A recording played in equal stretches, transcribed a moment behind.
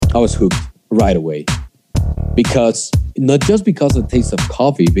I was hooked right away. Because not just because of the taste of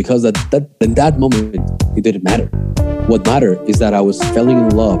coffee, because in that moment it didn't matter. What mattered is that I was falling in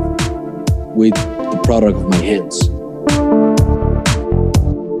love with the product of my hands.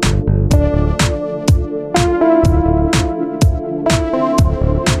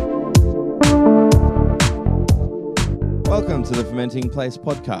 Welcome to the Fermenting Place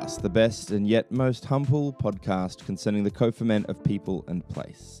podcast, the best and yet most humble podcast concerning the co-ferment of people and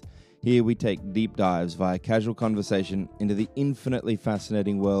place. Here we take deep dives via casual conversation into the infinitely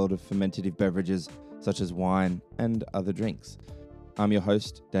fascinating world of fermentative beverages such as wine and other drinks. I'm your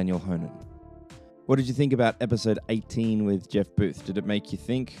host, Daniel Honan. What did you think about episode 18 with Jeff Booth? Did it make you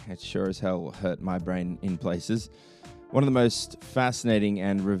think? It sure as hell hurt my brain in places. One of the most fascinating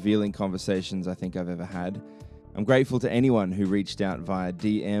and revealing conversations I think I've ever had. I'm grateful to anyone who reached out via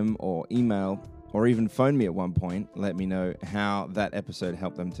DM or email or even phoned me at one point, let me know how that episode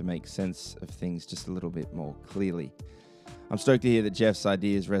helped them to make sense of things just a little bit more clearly. I'm stoked to hear that Jeff's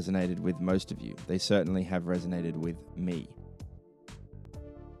ideas resonated with most of you. They certainly have resonated with me.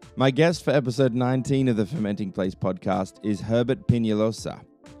 My guest for episode 19 of the Fermenting Place podcast is Herbert Peñalosa.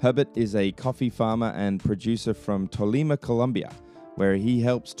 Herbert is a coffee farmer and producer from Tolima, Colombia, where he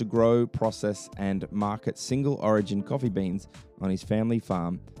helps to grow, process, and market single-origin coffee beans on his family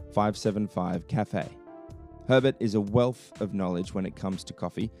farm, 575 Cafe. Herbert is a wealth of knowledge when it comes to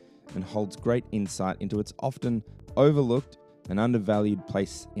coffee and holds great insight into its often overlooked and undervalued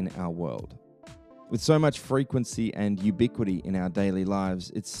place in our world. With so much frequency and ubiquity in our daily lives,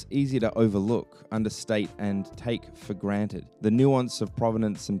 it's easy to overlook, understate, and take for granted the nuance of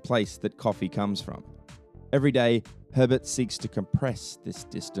provenance and place that coffee comes from. Every day, Herbert seeks to compress this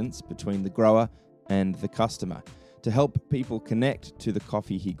distance between the grower and the customer to help people connect to the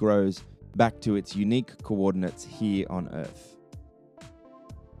coffee he grows back to its unique coordinates here on Earth.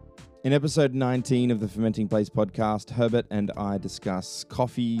 In episode 19 of the Fermenting Place podcast, Herbert and I discuss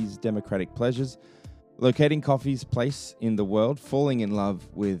coffee's democratic pleasures, locating coffee's place in the world, falling in love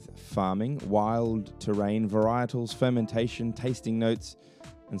with farming, wild terrain, varietals, fermentation, tasting notes,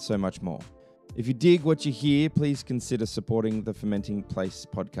 and so much more. If you dig what you hear, please consider supporting the Fermenting Place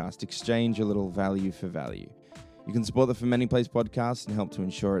podcast. Exchange a little value for value. You can support the Fermenting Place podcast and help to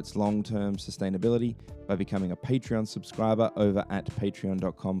ensure its long-term sustainability by becoming a Patreon subscriber over at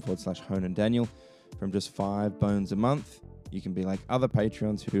patreon.com/HonanDaniel. From just $5 a month, you can be like other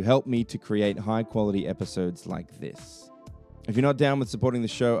Patreons who help me to create high-quality episodes like this. If you're not down with supporting the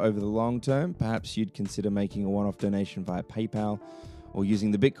show over the long term, perhaps you'd consider making a one-off donation via PayPal or using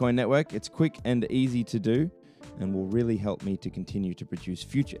the Bitcoin network. It's quick and easy to do and will really help me to continue to produce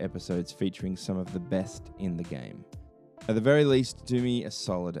future episodes featuring some of the best in the game. At the very least, do me a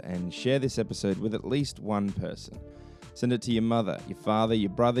solid and share this episode with at least one person. Send it to your mother, your father,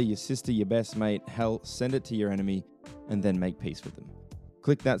 your brother, your sister, your best mate. Hell, send it to your enemy and then make peace with them.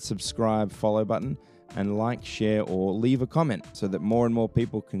 Click that subscribe, follow button and like, share, or leave a comment so that more and more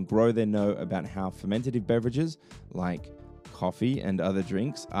people can grow their know about how fermentative beverages like coffee and other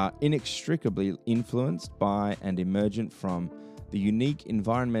drinks are inextricably influenced by and emergent from the unique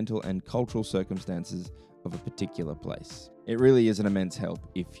environmental and cultural circumstances of a particular place. It really is an immense help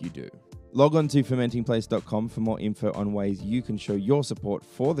if you do. Log on to fermentingplace.com for more info on ways you can show your support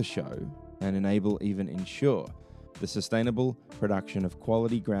for the show and enable, even ensure, the sustainable production of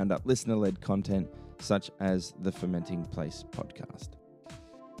quality ground-up listener-led content such as the Fermenting Place podcast.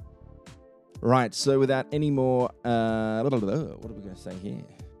 Right, so without any more, what are we going to say here?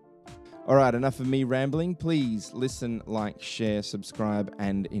 All right, enough of me rambling. Please listen, like, share, subscribe,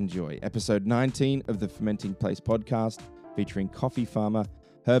 and enjoy. Episode 19 of the Fermenting Place podcast featuring coffee farmer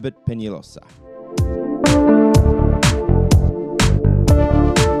Herbert Peñalosa.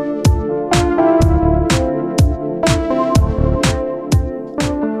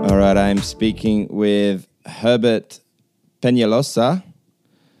 All right, I'm speaking with Herbert Peñalosa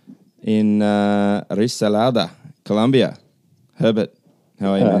in Risaralda, Colombia. Herbert,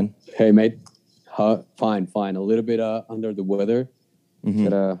 how are you, man? Hey, mate. Fine. A little bit under the weather. Mm-hmm.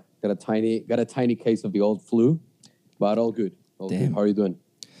 Got a tiny case of the old flu, but all good. Good. How are you doing?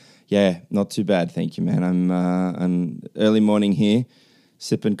 Yeah, not too bad, thank you, man. I'm early morning here,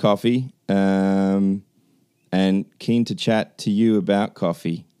 sipping coffee, and keen to chat to you about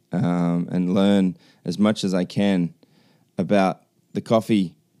coffee and learn as much as I can about the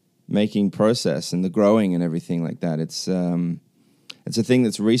coffee making process and the growing and everything like that. It's a thing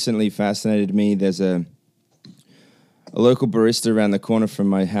that's recently fascinated me. There's a local barista around the corner from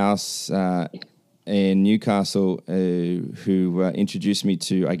my house in Newcastle who introduced me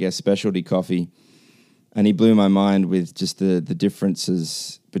to, I guess, specialty coffee. And he blew my mind with just the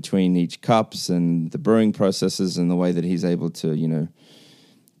differences between each cups and the brewing processes and the way that he's able to,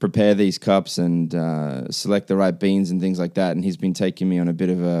 prepare these cups and select the right beans and things like that. And he's been taking me on a bit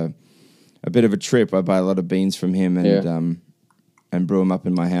of a trip. I buy a lot of beans from him and brew them up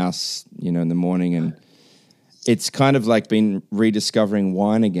in my house, in the morning. And it's kind of like been rediscovering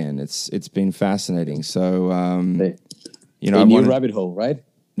wine again. It's been fascinating. So, a new rabbit hole, right?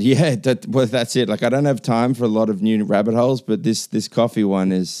 Yeah, that's it. Like, I don't have time for a lot of new rabbit holes, but this coffee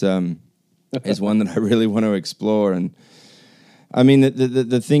one is one that I really want to explore. And I mean,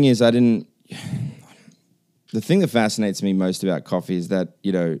 the thing is, the thing that fascinates me most about coffee is that,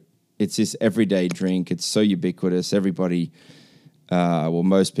 it's this everyday drink. It's so ubiquitous. Everybody,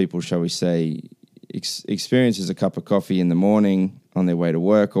 most people, shall we say, experiences a cup of coffee in the morning on their way to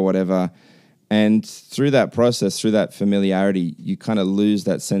work or whatever. And through that process, through that familiarity, you kind of lose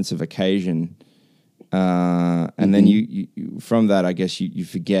that sense of occasion. And then you from that, I guess you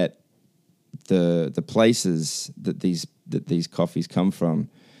forget the places that these coffees come from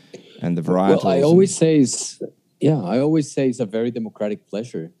and the varietals. Well, I always say it's a very democratic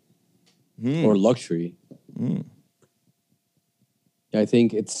pleasure or luxury. I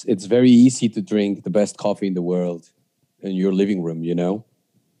think it's very easy to drink the best coffee in the world in your living room,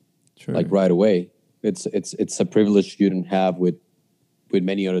 True. Like right away. It's a privilege you don't have with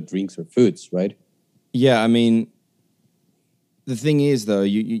many other drinks or foods, right? Yeah, I mean, the thing is though,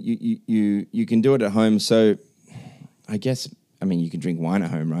 you can do it at home. So I guess, you can drink wine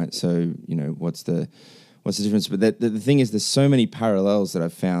at home, right? So, what's the difference? But the thing is, there's so many parallels that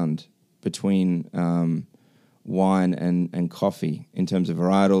I've found between wine and coffee in terms of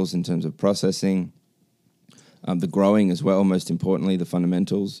varietals, in terms of processing, the growing as well, most importantly, the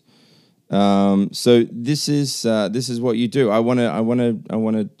fundamentals. So this is what you do. I want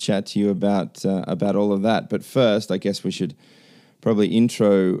to chat to you about all of that. But first, I guess we should probably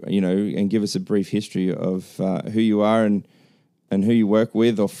intro, and give us a brief history of who you are and who you work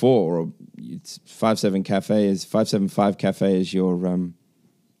with or for. Or it's 575 Cafe is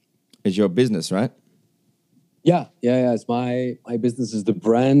your business, right? Yeah. It's my business is the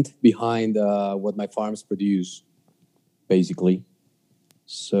brand behind what my farms produce, basically.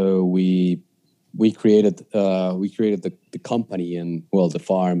 So we created the company and the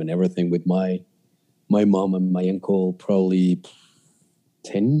farm and everything with my mom and my uncle probably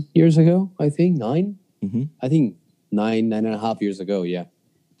 10 years ago, I think 9. Mm-hmm. I think 9.5 years ago. Yeah,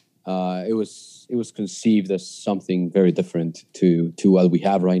 it was conceived as something very different to what we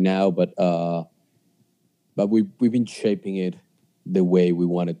have right now, but we've been shaping it the way we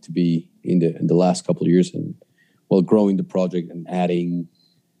want it to be in the last couple of years, and growing the project and adding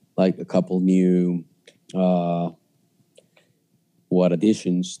like a couple new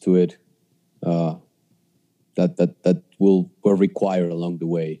additions to it that will require along the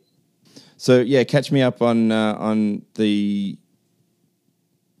way. So yeah, catch me up on the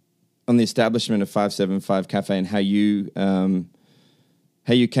establishment of 575 Cafe and how you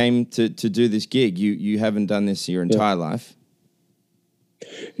came to do this gig. You haven't done this your entire life.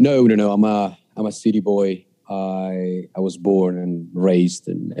 No. I'm a city boy. I was born and raised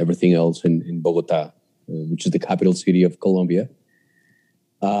and everything else in Bogota, which is the capital city of Colombia.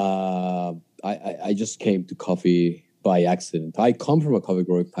 I just came to coffee by accident. I come from a coffee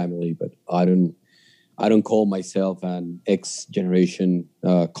growing family, but I don't call myself an X generation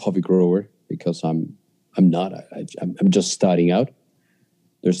coffee grower because I'm not. I'm just starting out.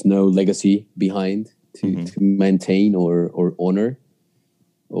 There's no legacy behind to maintain or honor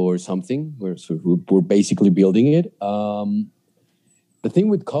or something. We're basically building it. The thing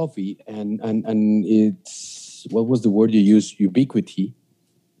with coffee and it's, what was the word you used? Ubiquity.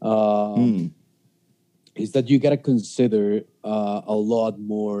 Is that you got to consider a lot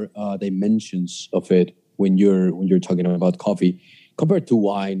more dimensions of it when you're talking about coffee compared to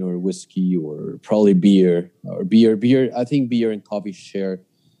wine or whiskey or probably beer. I think beer and coffee share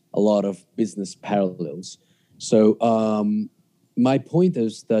a lot of business parallels. So my point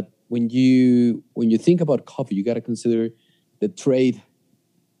is that when you think about coffee, you got to consider the trade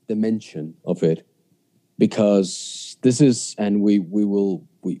dimension of it, because this is, and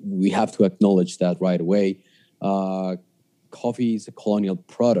we have to acknowledge that right away. Coffee is a colonial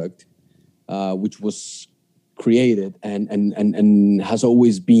product, which was created and has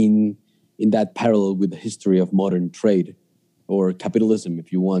always been in that parallel with the history of modern trade or capitalism,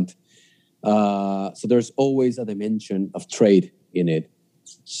 if you want. So there's always a dimension of trade in it.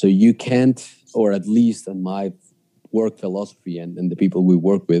 So you can't, or at least in my work philosophy and the people we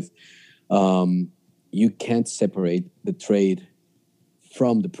work with, you can't separate the trade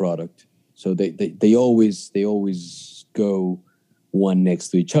from the product. So they always go one next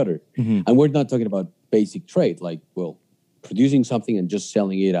to each other. Mm-hmm. And we're not talking about basic trade, like, well, producing something and just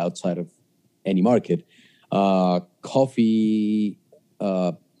selling it outside of any market. Coffee,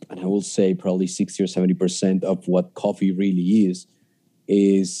 and I will say probably 60 or 70% of what coffee really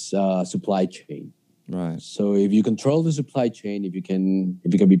is supply chain. Right. So if you control the supply chain, if you can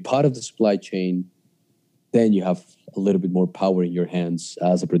be part of the supply chain, then you have a little bit more power in your hands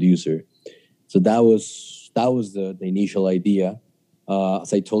as a producer. So that was the initial idea.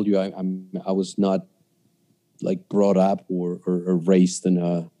 As I told you, I was not like brought up or raised in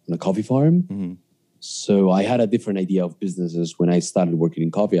a coffee farm. Mm-hmm. So I had a different idea of businesses when I started working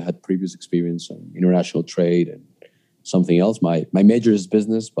in coffee. I had previous experience on international trade and something else. My major is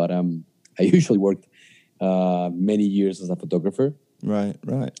business, but I usually worked many years as a photographer. Right.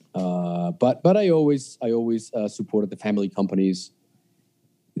 But I always supported the family companies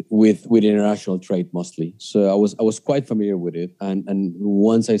with international trade mostly. So I was quite familiar with it. And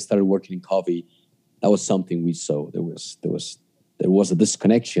once I started working in coffee, that was something we saw. There was a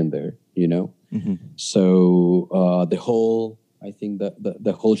disconnection there, you know. Mm-hmm. So the whole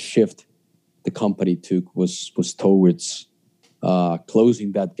shift the company took was towards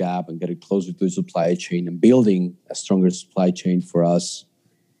closing that gap and getting closer to the supply chain and building a stronger supply chain for us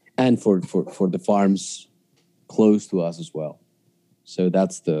and for the farms close to us as well. So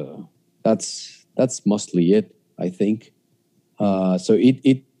that's mostly it, I think. So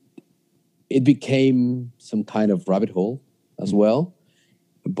it became some kind of rabbit hole as well,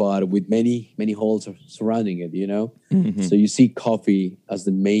 but with many holes surrounding it, you know. Mm-hmm. So you see coffee as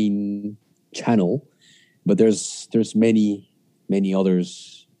the main channel, but there's many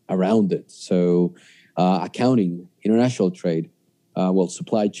others around it. So accounting, international trade,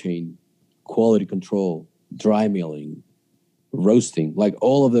 supply chain, quality control, dry milling, roasting, like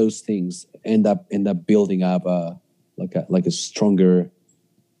all of those things end up building up like a stronger,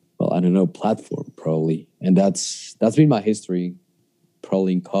 well, I don't know, platform probably. And that's been my history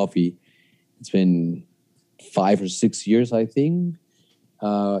probably in coffee. It's been 5 or 6 years, I think,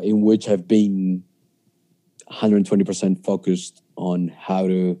 in which I've been 120% focused on how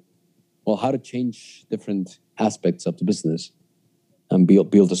to change different aspects of the business and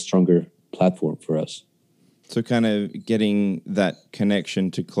build a stronger platform for us. So kind of getting that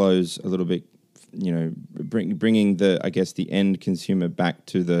connection to close a little bit, you know, bringing the end consumer back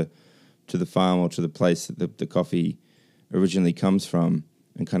to the farm or to the place that the coffee originally comes from,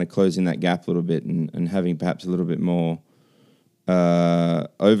 and kind of closing that gap a little bit and having perhaps a little bit more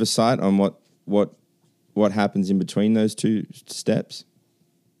oversight on what happens in between those two steps.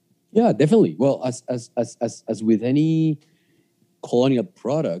 Yeah, definitely. Well, as with any colonial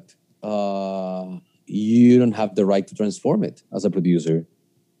product, you don't have the right to transform it as a producer.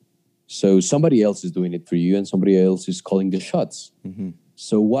 So somebody else is doing it for you, and somebody else is calling the shots. Mm-hmm.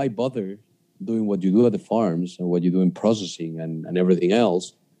 So why bother doing what you do at the farms and what you do in processing and everything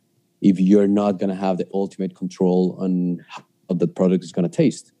else if you're not going to have the ultimate control on how the product is going to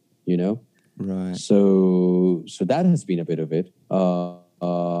taste, you know? Right. So that has been a bit of it.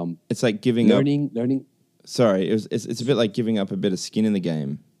 It's like learning. Sorry, it's a bit like giving up a bit of skin in the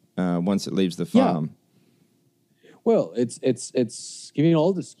game once it leaves the farm. Yeah. Well, it's giving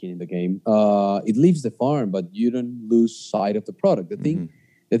all the skin in the game. It leaves the farm, but you don't lose sight of the product. The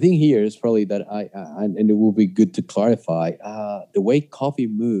thing here is probably that and it will be good to clarify the way coffee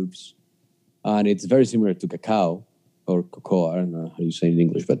moves, and it's very similar to cacao or cocoa. I don't know how you say it in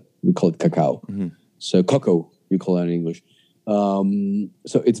English, but we call it cacao. Mm-hmm. So cocoa, you call it in English.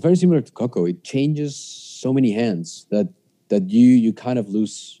 So it's very similar to cocoa. It changes so many hands that you kind of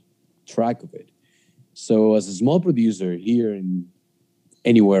lose track of it. So as a small producer here in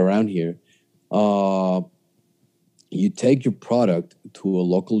anywhere around here, you take your product to a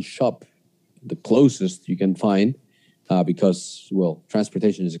local shop, the closest you can find, because, well,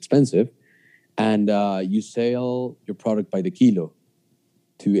 transportation is expensive, and you sell your product by the kilo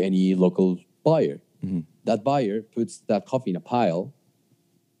to any local buyer. Mm-hmm. That buyer puts that coffee in a pile,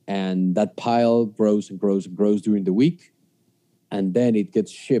 and that pile grows and grows and grows during the week, and then it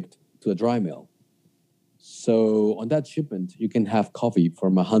gets shipped to a dry mill. So on that shipment, you can have coffee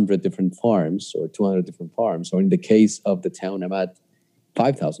from 100 different farms or 200 different farms, or in the case of the town I'm at,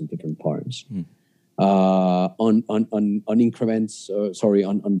 5,000 different farms. Mm. On increments,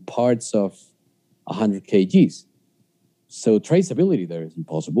 on parts of 100 kgs. So traceability there is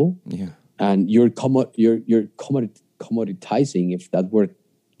impossible. Yeah. And you're commoditizing, if that word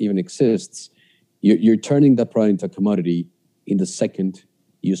even exists, you're turning that product into a commodity in the second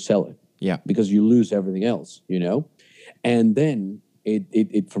you sell it. Yeah. Because you lose everything else, you know? And then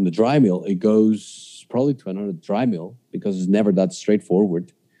it from the dry mill, it goes probably to another dry mill because it's never that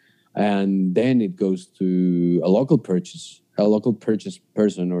straightforward. And then it goes to a local purchase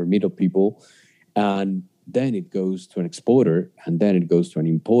person or middle people. And then it goes to an exporter, and then it goes to an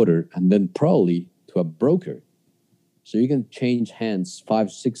importer, and then probably to a broker. So you can change hands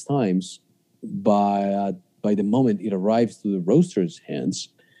 5, 6 times by the moment it arrives to the roaster's hands.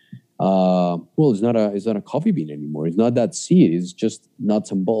 Well, it's not a coffee bean anymore. It's not that seed. It's just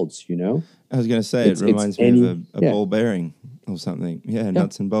nuts and bolts. I was going to say, it reminds me of a ball bearing or something. Yeah,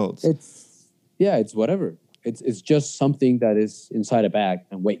 nuts and bolts. It's whatever. It's just something that is inside a bag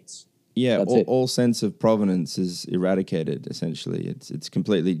and waits. Yeah, all sense of provenance is eradicated. Essentially, it's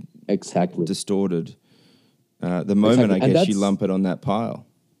completely distorted. The moment I guess you lump it on that pile.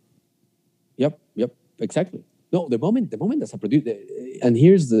 Yep, exactly. No, the moment as a producer, and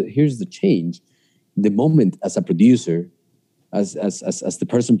here's the change. The moment as a producer, as the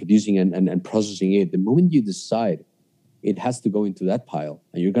person producing and processing it, the moment you decide it has to go into that pile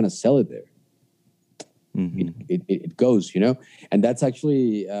and you're gonna sell it there, it goes, and that's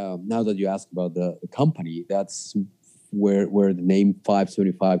actually now that you ask about the company, that's where the name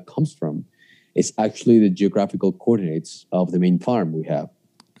 575 comes from. It's actually the geographical coordinates of the main farm we have,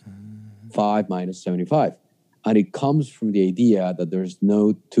 5 minus 75, and it comes from the idea that there's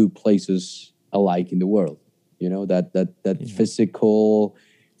no two places alike in the world. That physical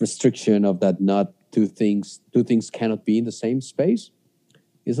restriction of that not two things cannot be in the same space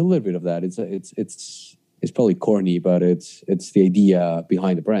is a little bit of that. It's probably corny, but it's the idea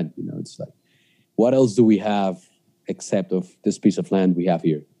behind the brand. It's like, what else do we have except of this piece of land we have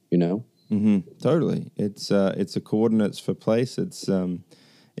here? Totally. It's a coordinates for place. It's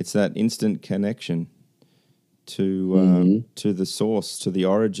that instant connection to the source, to the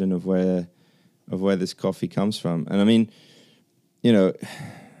origin of where this coffee comes from. And I mean,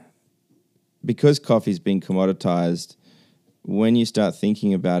 because coffee's been commoditized, when you start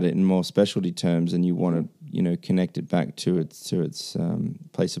thinking about it in more specialty terms and you want to, connect it back to its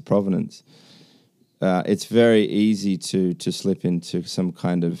place of provenance, it's very easy to slip into some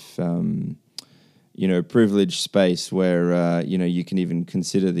kind of privileged space where you can even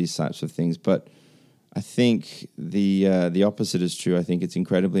consider these types of things. But I think the opposite is true. I think it's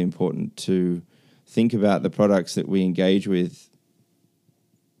incredibly important to think about the products that we engage with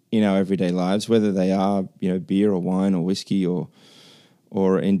in our everyday lives, whether they are beer or wine or whiskey or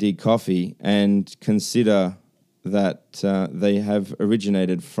indeed coffee, and consider that they have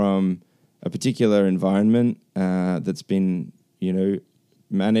originated from a particular environment that's been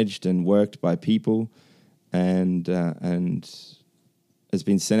managed and worked by people and has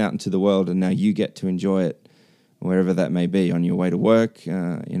been sent out into the world, and now you get to enjoy it wherever that may be, on your way to work,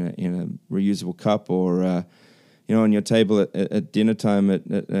 in a reusable cup, or on your table at dinner time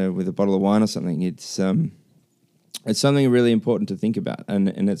with a bottle of wine or something. It's something really important to think about, and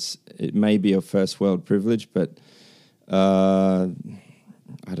it may be a first world privilege, but I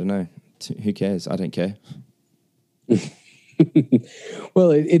don't know. Who cares? I don't care.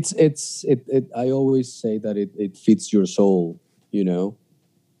 Well, I always say that it fits your soul,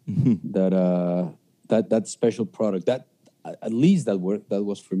 that special product, that at least that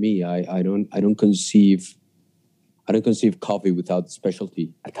was for me. I don't conceive coffee without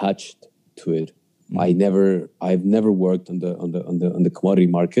specialty attached to it. I've never worked on the commodity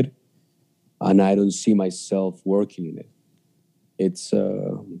market, and I don't see myself working in it. It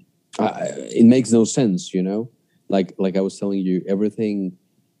makes no sense, Like I was telling you, everything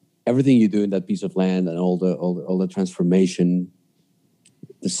you do in that piece of land and all the transformation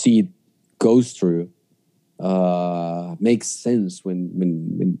the seed goes through makes sense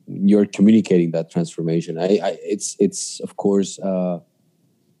when you're communicating that transformation. It's of course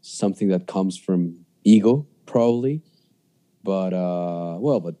something that comes from ego, probably, but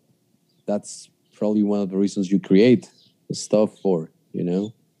that's probably one of the reasons you create the stuff for.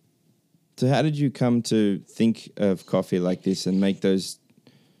 So how did you come to think of coffee like this and make those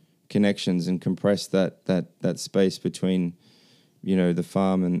connections and compress that space between, the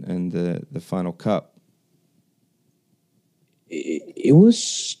farm and the final cup? It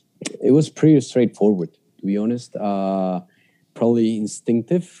was pretty straightforward, to be honest. Probably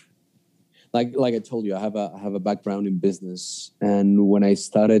instinctive. Like I told you, I have a background in business, and when I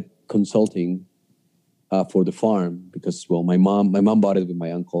started consulting for the farm, because my mom bought it with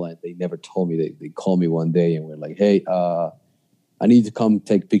my uncle, and they never told me. They called me one day and were like, "Hey, I need to come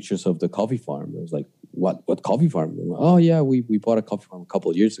take pictures of the coffee farm." I was like, "What coffee farm?" Like, "Oh yeah, we bought a coffee farm a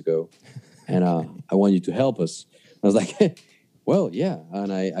couple of years ago, and I want you to help us." I was like, "Well, yeah,"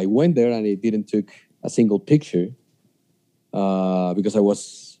 and I went there and I didn't took a single picture, because I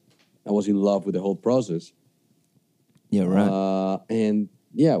was in love with the whole process. Yeah, right. And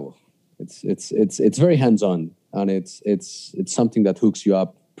yeah, well, it's very hands on, and it's something that hooks you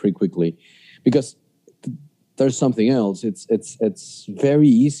up pretty quickly, because there's something else. It's very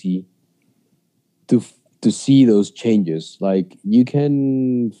easy to see those changes. Like you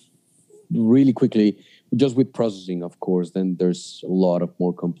can really quickly, just with processing, of course. Then there's a lot of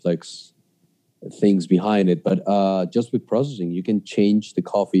more complex things behind it, but just with processing, you can change the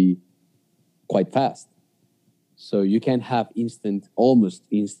coffee quite fast. So you can have almost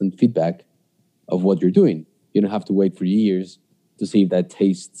instant feedback of what you're doing. You don't have to wait for years to see if that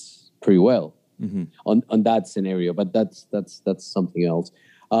tastes pretty well on that scenario. But that's something else.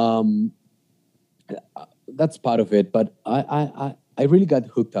 Um, that's part of it. But I really got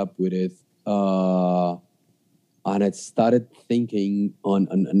hooked up with it, and I started thinking on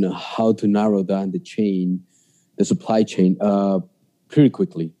how to narrow down the supply chain, pretty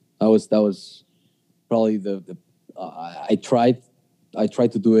quickly. That was probably the I tried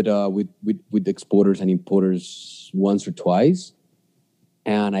to do it with exporters and importers once or twice,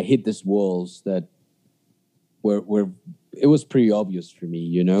 and I hit these walls that were it was pretty obvious for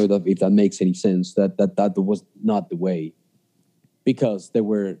me, that if that makes any sense, that was not the way, because they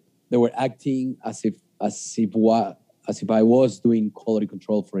were acting as if I was doing quality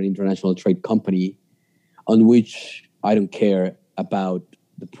control for an international trade company, on which I don't care about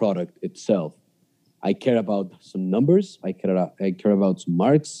the product itself. I care about some numbers, I care about some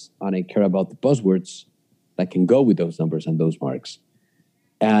marks, and I care about the buzzwords that can go with those numbers and those marks.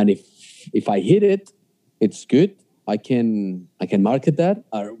 And if I hit it, it's good. I can market that.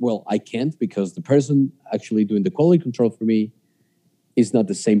 Or, well, I can't, because the person actually doing the quality control for me is not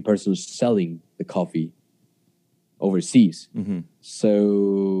the same person selling the coffee overseas.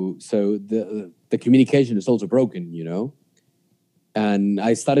 So the communication is also broken. And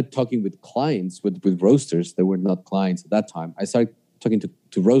I started talking with clients, with roasters that were not clients at that time. I started talking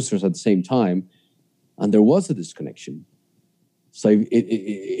to roasters at the same time, and there was a disconnection. So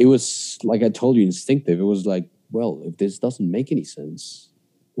it was, like I told you, instinctive. It was like, well, if this doesn't make any sense,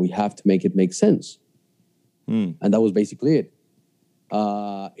 we have to make it make sense. And that was basically it.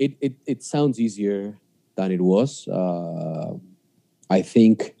 It sounds easier than it was. I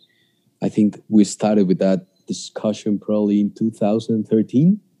think we started with that discussion probably in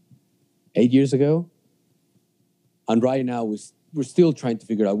 2013, 8 years ago. And right now we're still trying to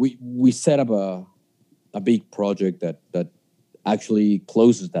figure out. We set up a big project that actually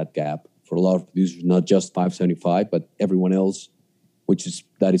closes that gap for a lot of producers, not just 575, but everyone else,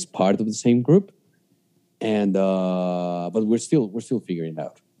 that is part of the same group. And but we're still figuring it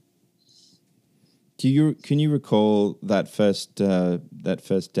out. Can you recall that first day, that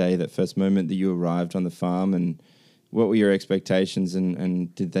first moment that you arrived on the farm, and what were your expectations,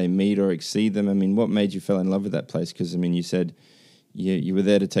 and did they meet or exceed them? I mean, what made you fall in love with that place? Because, I mean, you said you were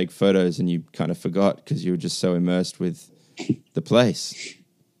there to take photos and you kind of forgot because you were just so immersed with the place.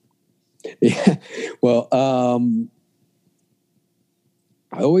 Yeah. Well,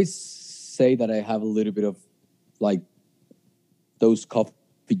 I always say that I have a little bit of like those coffee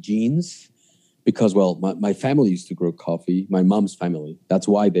genes, because, well, my family used to grow coffee, my mom's family. That's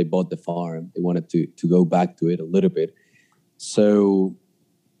why they bought the farm. They wanted to go back to it a little bit. So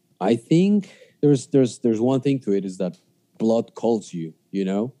I think there's one thing to it, is that blood calls you,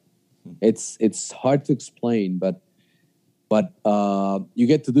 It's hard to explain, but you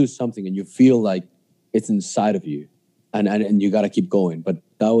get to do something and you feel like it's inside of you, and you got to keep going. But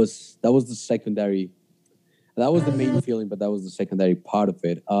that was the secondary. That was the main feeling, but that was the secondary part of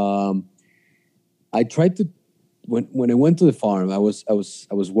it. I tried to, when I went to the farm, I was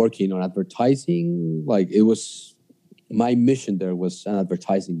working on advertising. Like, it was, my mission there was an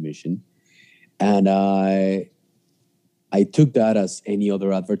advertising mission, and I took that as any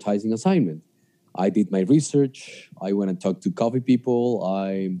other advertising assignment. I did my research. I went and talked to coffee people.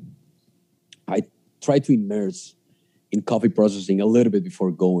 I tried to immerse in coffee processing a little bit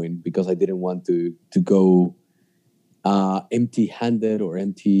before going, because I didn't want to go empty-handed or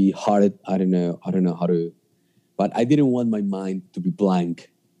empty-hearted. I don't know how to, but I didn't want my mind to be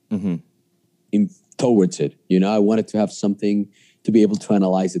blank towards it. I wanted to have something to be able to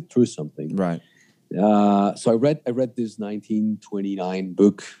analyze it through something. Right. So I read this 1929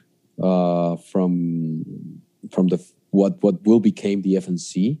 book from the what will became the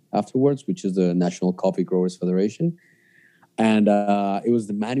FNC afterwards, which is the National Coffee Growers Federation, and it was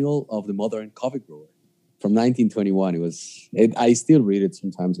the Manual of the Modern Coffee Grower from 1921. I still read it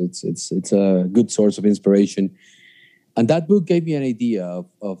sometimes. It's a good source of inspiration, and that book gave me an idea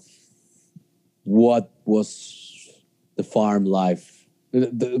of what was the farm life,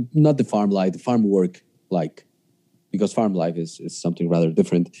 not the farm life, the farm work, like, because farm life is something rather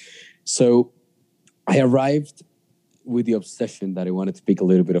different. So I arrived with the obsession that I wanted to pick a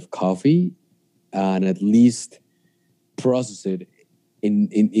little bit of coffee and at least process it in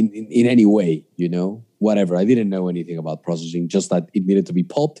any way, whatever. I didn't know anything about processing, just that it needed to be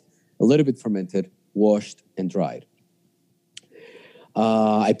pulped, a little bit fermented, washed, and dried.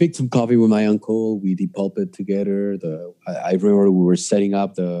 I picked some coffee with my uncle. We depulped it together. I remember we were setting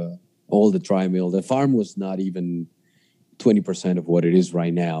up all the dry mill. The farm was not even 20% of what it is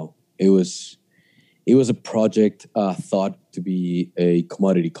right now. It was a project thought to be a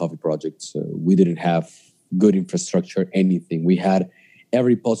commodity coffee project. So we didn't have good infrastructure, anything. We had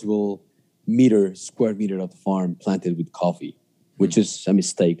every possible square meter of the farm planted with coffee, which is a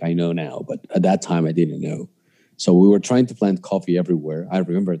mistake, I know now. But at that time, I didn't know. So we were trying to plant coffee everywhere. I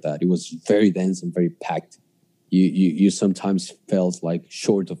remember that. It was very dense and very packed. You sometimes felt like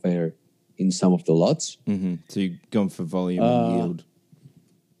short of air in some of the lots. Mm-hmm. So you're going for volume and yield.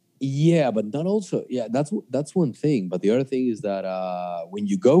 Yeah, but not also. Yeah, that's one thing. But the other thing is that when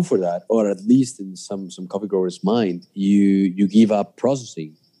you go for that, or at least in some coffee growers' mind, you give up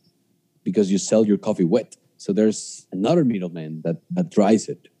processing because you sell your coffee wet. So there's another middleman that dries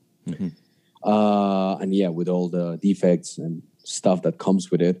it. Mm-hmm. And yeah, with all the defects and stuff that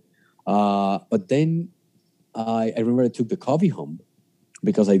comes with it. But then I remember I took the coffee home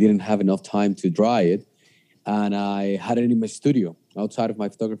because I didn't have enough time to dry it. And I had it in my studio, outside of my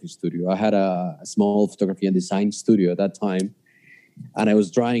photography studio. I had a small photography and design studio at that time. And I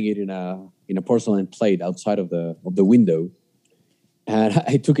was drying it in a porcelain plate outside of the window. And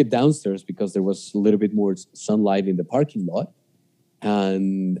I took it downstairs because there was a little bit more sunlight in the parking lot.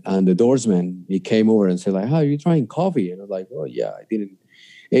 And the doorsman, he came over and said, like, "How are you trying coffee?" And I was like, "Oh yeah, I didn't."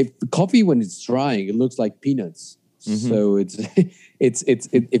 If the coffee, when it's drying, it looks like peanuts. Mm-hmm. So it's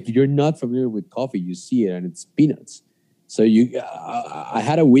if you're not familiar with coffee, you see it and it's peanuts. So I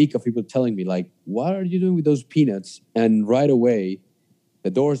had a week of people telling me, like, "What are you doing with those peanuts?" And right away, the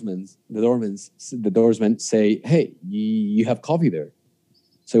doorsman say, "Hey, you have coffee there."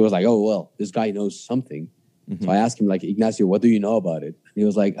 So it was like, "Oh well, this guy knows something." Mm-hmm. So I asked him, like, "Ignacio, what do you know about it?" And he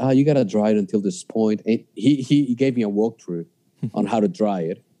was like, "You got to dry it until this point." And he gave me a walkthrough on how to dry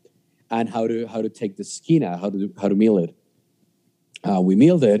it and how to take the skin out, how to mill it. We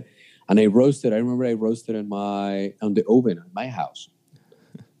milled it, and I roasted. I remember I roasted on the oven at my house.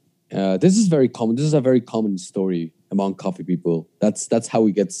 This is very common. This is a very common story among coffee people. That's how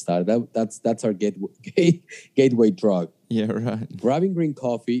we get started. That's our gateway drug. Yeah, right. Grabbing green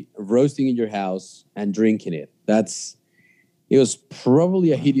coffee, roasting in your house, and drinking it. It was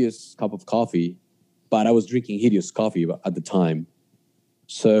probably a hideous cup of coffee, but I was drinking hideous coffee at the time.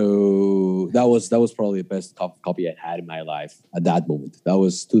 So that was probably the best cup of coffee I had in my life at that moment. That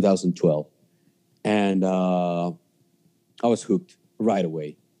was 2012. And I was hooked right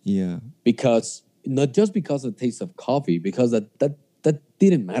away. Yeah. Because, not just because of the taste of coffee, because that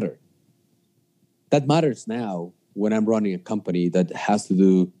didn't matter. That matters now when I'm running a company that has to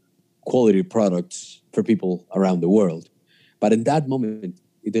do quality products for people around the world. But in that moment,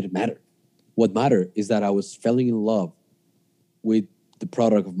 it didn't matter. What mattered is that I was falling in love with the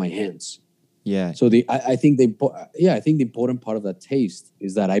product of my hands. Yeah. So I think the important part of that taste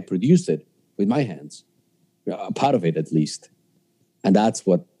is that I produced it with my hands, a part of it at least, and that's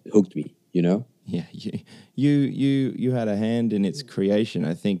what hooked me. Yeah. You had a hand in its creation.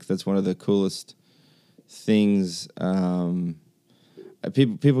 I think that's one of the coolest things.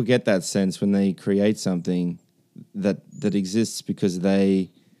 People get that sense when they create something that exists because they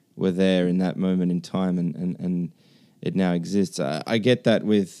were there in that moment in time and it now exists. I get that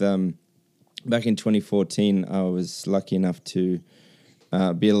with back in 2014, I was lucky enough to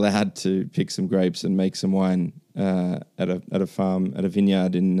be allowed to pick some grapes and make some wine at a farm, at a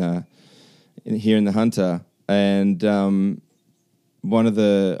vineyard here in the Hunter. And I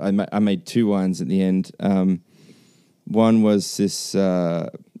made two wines at the end. One was this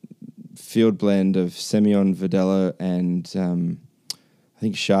field blend of Semillon, Verdelho, and I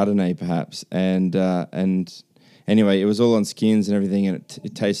think Chardonnay, perhaps. And anyway, it was all on skins and everything, and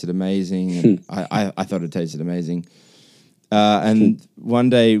it tasted amazing. And I thought it tasted amazing. And one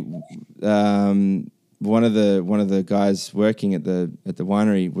day, one of the guys working at the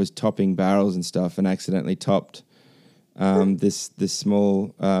winery was topping barrels and stuff, and accidentally topped this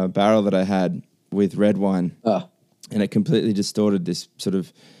small barrel that I had with red wine, and it completely distorted this sort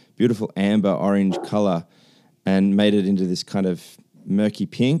of beautiful amber orange color and made it into this kind of murky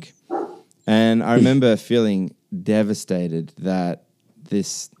pink. And I remember feeling devastated that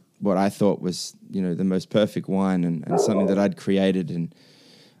this what I thought was, you know, the most perfect wine and something that I'd created, and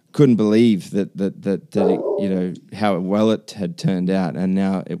couldn't believe that it, you know, how well it had turned out. And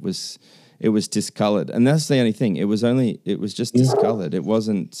now it was discolored, and that's the only thing. It was just discolored. It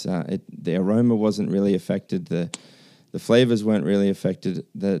wasn't. The aroma wasn't really affected. The flavors weren't really affected.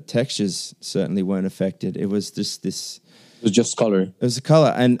 The textures certainly weren't affected. It was just this. It was just color. It was the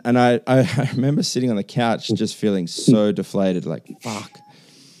color, and I remember sitting on the couch just feeling so deflated, like fuck.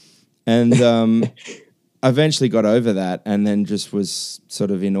 And I eventually got over that, and then just was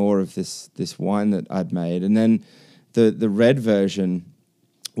sort of in awe of this wine that I'd made. And then the red version,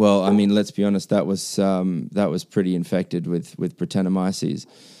 well, I mean, let's be honest, that was pretty infected with Brettanomyces.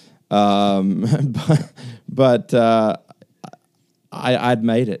 But I'd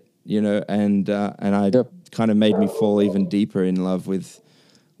made it, you know, and I kind of made me fall even deeper in love with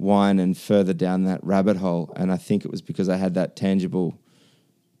wine and further down that rabbit hole. And I think it was because I had that tangible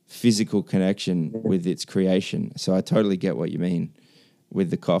physical connection with its creation. So I totally get what you mean with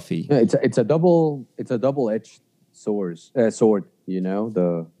the coffee. Yeah, it's a double-edged sword, you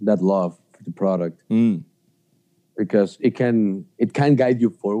know, that love for the product. Because it can guide you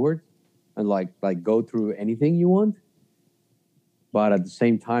forward and like go through anything you want. But at the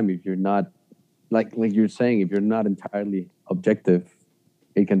same time, if you're not like you're saying, if you're not entirely objective,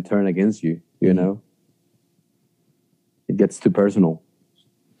 it can turn against you, you know? It gets too personal.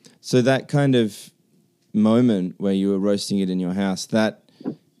 So that kind of moment where you were roasting it in your house, that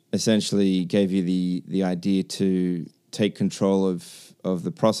essentially gave you the idea to take control of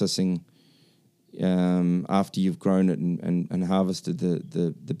the processing after you've grown it and harvested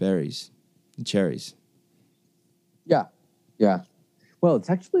the berries, the cherries. Yeah. Well, it's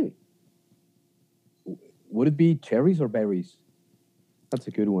actually, would it be cherries or berries? That's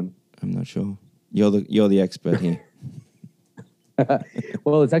a good one. I'm not sure. You're the expert here.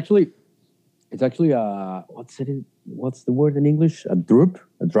 Well, it's actually what's the word in English? A droup,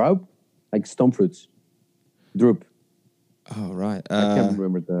 like stone fruits. Droup. Oh right. I can't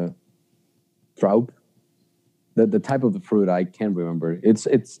remember the droup. The type of the fruit I can't remember. It's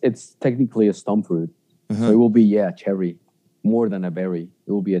technically a stone fruit, so it will be cherry, more than a berry.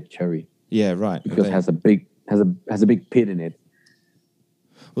 It will be a cherry. Yeah, right. Because it has a big pit in it.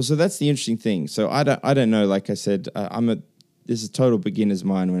 Well, so that's the interesting thing. So I don't know. Like I said, this is total beginner's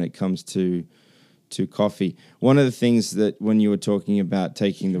mind when it comes to coffee. One of the things that when you were talking about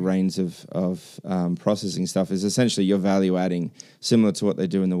taking the reins of processing stuff is essentially you're value adding, similar to what they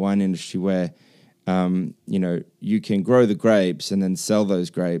do in the wine industry, where you know, you can grow the grapes and then sell those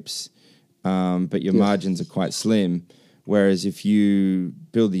grapes, but your margins are quite slim. Whereas if you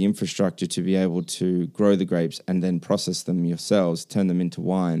build the infrastructure to be able to grow the grapes and then process them yourselves, turn them into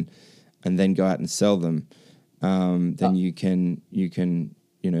wine, and then go out and sell them, then you can, you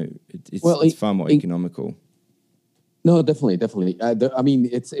know, it's far more economical. No, definitely. I mean,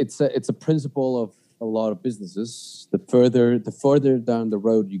 it's a principle of a lot of businesses. The further down the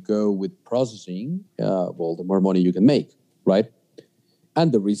road you go with processing, well, the more money you can make, right?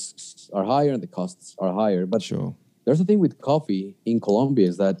 And the risks are higher and the costs are higher. But sure. There's a thing with coffee in Colombia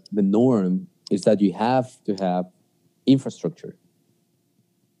is that the norm is that you have to have infrastructure.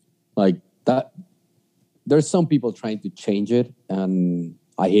 Like that, there's some people trying to change it, and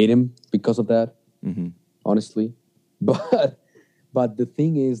I hate him because of that, honestly. But the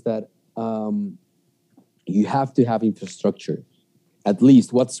thing is that you have to have infrastructure. At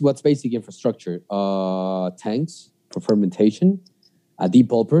least, what's basic infrastructure? Tanks for fermentation, a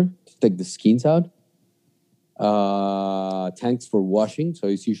depulper to take the skins out, tanks for washing. So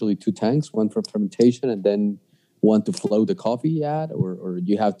it's usually 2 tanks, one for fermentation and then one to flow the coffee at, or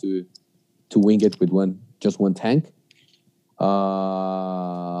you have to wing it with just one tank.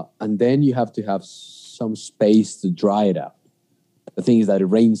 And then you have to have some space to dry it out. The thing is that it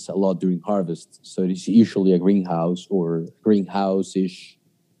rains a lot during harvest, so it's usually a greenhouse or greenhouse-ish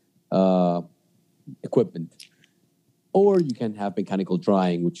equipment. Or you can have mechanical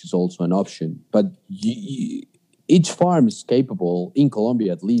drying, which is also an option. But each farm is capable, in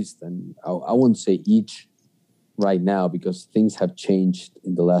Colombia at least, and I won't say each right now because things have changed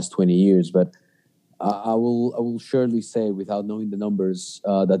in the last 20 years, but I will surely say, without knowing the numbers,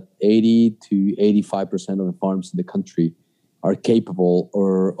 that 80 to 85% of the farms in the country are capable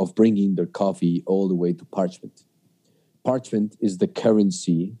of bringing their coffee all the way to parchment. Parchment is the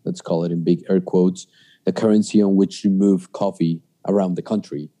currency, let's call it in big air quotes, the currency on which you move coffee around the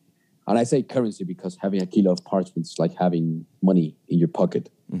country. And I say currency because having a kilo of parchment is like having money in your pocket.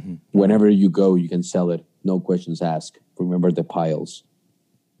 Whenever you go, you can sell it, no questions asked. Remember the piles.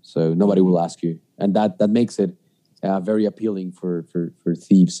 So nobody will ask you. And that makes it very appealing for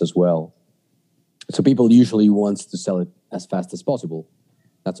thieves as well. So people usually wants to sell it as fast as possible.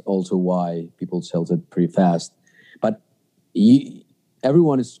 That's also why people sell it pretty fast. But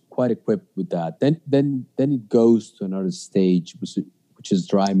everyone is quite equipped with that. Then it goes to another stage, which is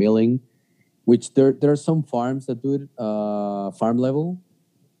dry milling, which there are some farms that do it farm level.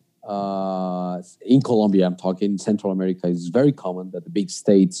 In Colombia, I'm talking Central America, it's very common that the big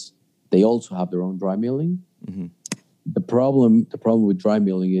states, they also have their own dry milling. Mm-hmm. The problem with dry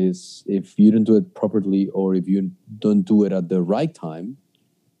milling is if you don't do it properly or if you don't do it at the right time,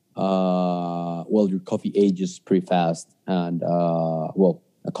 well, your coffee ages pretty fast. And well,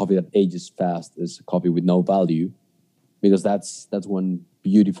 a coffee that ages fast is a coffee with no value, because that's one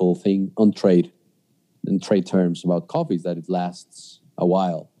beautiful thing on trade, in trade terms about coffee, is that it lasts a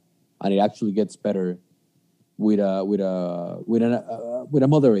while, and it actually gets better with a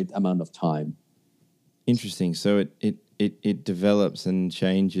moderate amount of time. Interesting. So it develops and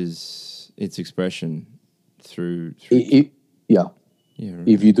changes its expression through yeah. Yeah, right.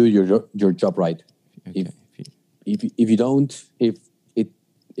 If you do your job right. Okay. If you don't, if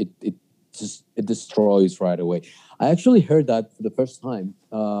it destroys right away. I actually heard that for the first time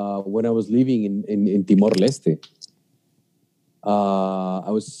when I was living in Timor-Leste. I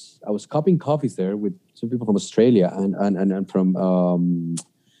was copying coffees there with some people from Australia and from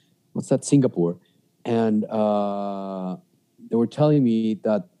Singapore, and they were telling me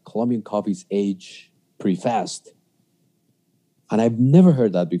that Colombian coffees age pretty fast, and I've never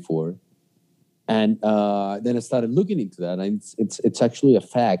heard that before. And then I started looking into that, and it's actually a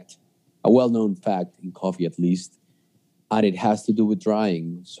fact, a well-known fact in coffee at least, and it has to do with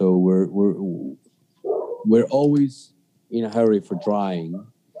drying. So we're always in a hurry for drying,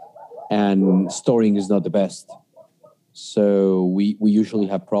 and storing is not the best. So we usually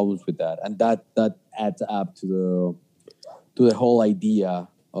have problems with that, and that adds up to the whole idea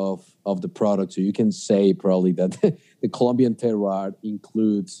of the product. So you can say probably that the Colombian terroir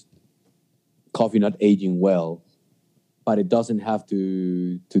includes coffee not aging well, but it doesn't have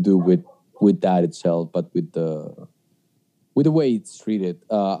to do with that itself, but with the way it's treated.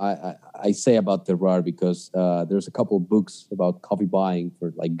 I say about terroir because there's a couple of books about coffee buying,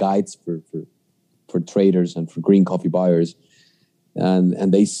 for like guides for traders and for green coffee buyers,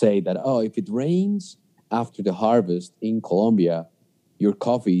 and they say that, if it rains after the harvest in Colombia, your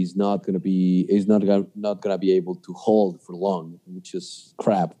coffee is not gonna be able to hold for long, which is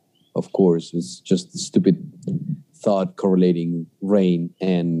crap. Of course, it's just a stupid thought correlating rain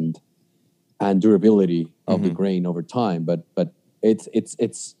and durability of the grain over time. But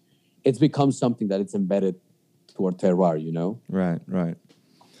it's become something that it's embedded to our terroir, you know? Right.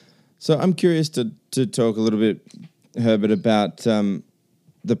 So I'm curious to talk a little bit, Herbert, about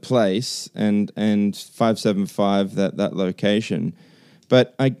the place and 575, that location.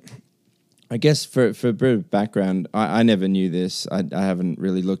 But I guess for a bit of background, I never knew this. I haven't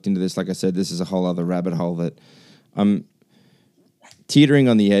really looked into this. Like I said, this is a whole other rabbit hole that I'm teetering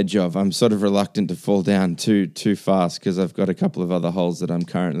on the edge of. I'm sort of reluctant to fall down too fast because I've got a couple of other holes that I'm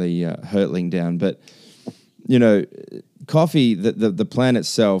currently hurtling down. But, you know, coffee, the plant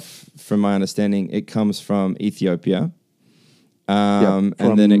itself, from my understanding, it comes from Ethiopia. And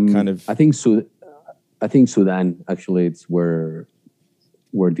then it kind of... I think Sudan, actually, it's where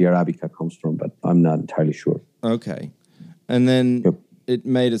the Arabica comes from, but I'm not entirely sure. Okay. And then it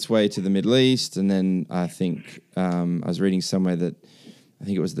made its way to the Middle East, and then I think I was reading somewhere that I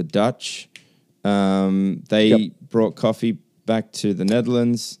think it was the Dutch. They brought coffee back to the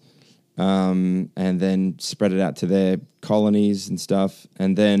Netherlands and then spread it out to their colonies and stuff.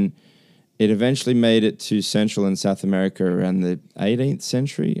 And then it eventually made it to Central and South America around the 18th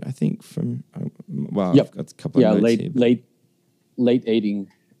century, I think, from... I've got a couple of notes here. Late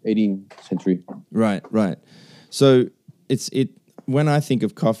 18th century. Right. So it when I think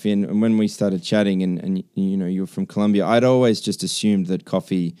of coffee and when we started chatting and you know, you're from Colombia, I'd always just assumed that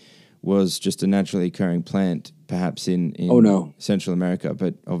coffee was just a naturally occurring plant, perhaps in Central America,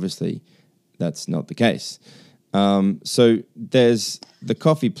 but obviously that's not the case. So there's the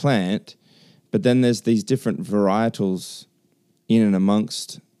coffee plant, but then there's these different varietals in and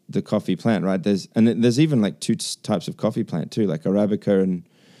amongst the coffee plant, right? There's even like two types of coffee plant too, like Arabica, and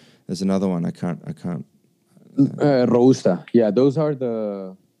there's another one I can't. Robusta, yeah, those are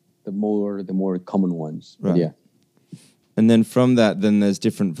the more common ones, right? Yeah. And then from that, then there's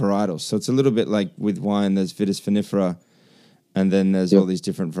different varietals. So it's a little bit like with wine. There's Vitis vinifera, and then there's all these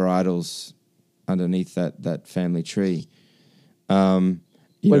different varietals underneath that family tree.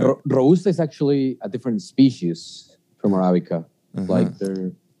 Robusta is actually a different species from Arabica. Like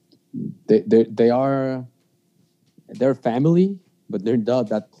they are they're family, but they're not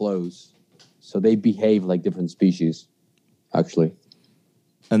that close. So they behave like different species, actually.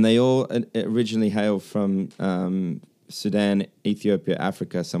 And they all originally hail from Sudan, Ethiopia,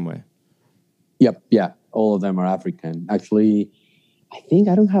 Africa, somewhere. Yep, yeah, all of them are African. Actually, I think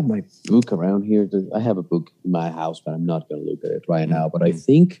I don't have my book around here. I have a book in my house, but I'm not going to look at it right now. But I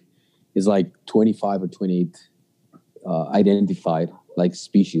think it's like 25 or 28 identified like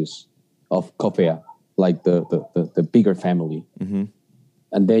species of Coffea, like the bigger family. Mm-hmm.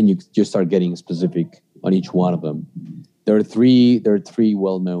 And then you start getting specific on each one of them. There are three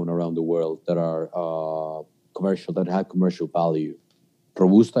well known around the world that are commercial, that have commercial value.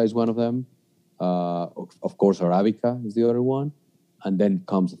 Robusta is one of them. Of course, Arabica is the other one. And then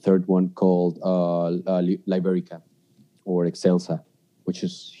comes a third one called Liberica or Excelsa, which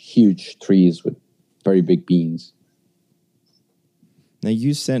is huge trees with very big beans. Now,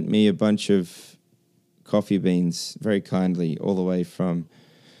 you sent me a bunch of coffee beans very kindly all the way from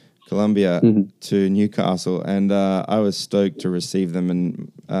Colombia to Newcastle, and I was stoked to receive them.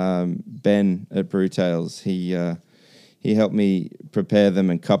 And Ben at Brewtails, he helped me prepare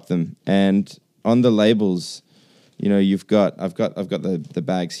them and cup them. And on the labels, you know, I've got the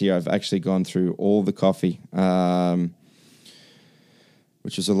bags here. I've actually gone through all the coffee,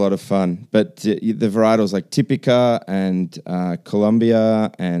 which was a lot of fun. But the varietals like Typica and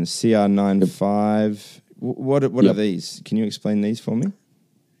Colombia and CR95. What are these? Can you explain these for me?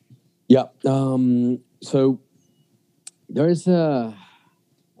 Yeah. So there is a.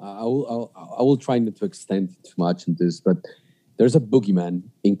 I will try not to extend too much in this, but there's a boogeyman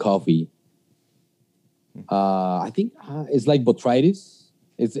in coffee. I think it's like botrytis.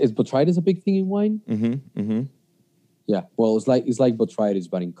 Is botrytis a big thing in wine? Mm-hmm. Mm-hmm. Yeah. Well, it's like botrytis,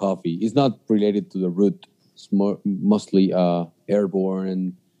 but in coffee. It's not related to the root. It's mostly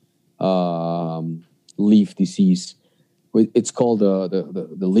airborne leaf disease. It's called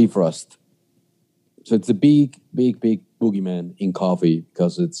the leaf rust. So it's a big boogeyman in coffee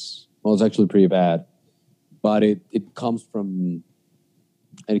because it's actually pretty bad. But it comes from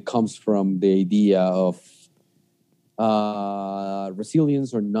the idea of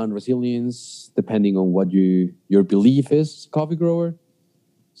resilience or non-resilience, depending on what your belief is, coffee grower.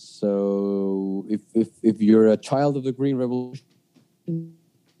 So if you're a child of the Green Revolution,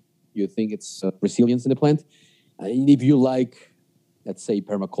 you think it's resilience in the plant. And if you like, let's say,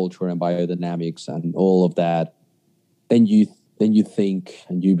 permaculture and biodynamics and all of that, then you think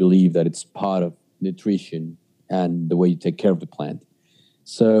and you believe that it's part of nutrition and the way you take care of the plant.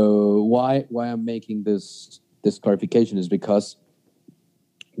 So why I'm making this clarification is because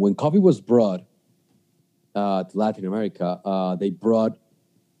when coffee was brought to Latin America, they brought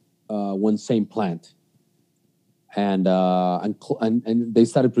one same plant, and they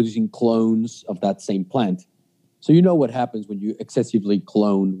started producing clones of that same plant. So you know what happens when you excessively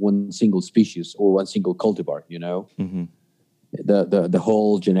clone one single species or one single cultivar. You know, the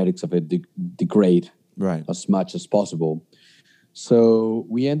whole genetics of it degrade as much as possible. So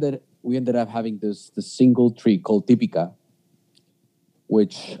we ended up having this single tree called Typica,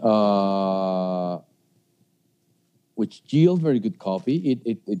 which yield very good coffee.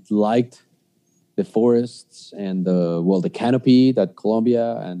 It liked the forests and the canopy that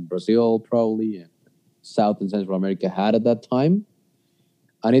Colombia and Brazil probably and South and Central America had at that time,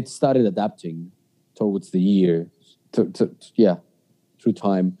 and it started adapting towards the year, through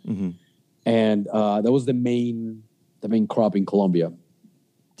time, and that was the main crop in Colombia.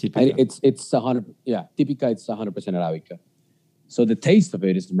 Typica. And it's 100, Typica. It's 100% Arabica. So the taste of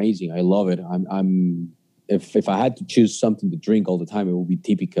it is amazing. I love it. If I had to choose something to drink all the time, it would be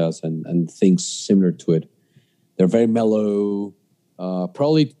Typicas and things similar to it. They're very mellow,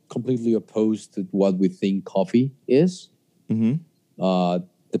 probably completely opposed to what we think coffee is,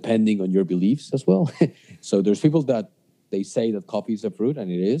 depending on your beliefs as well. So there's people that they say that coffee is a fruit,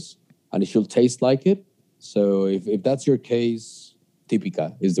 and it is, and it should taste like it. So if that's your case,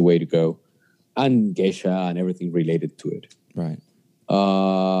 Typica is the way to go, and geisha and everything related to it. Right.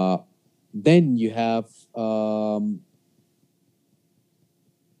 Then you have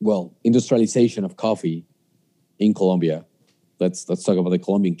industrialization of coffee in Colombia. Let's talk about the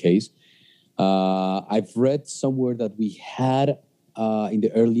Colombian case. I've read somewhere that we had in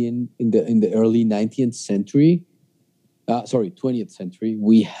the early 20th century,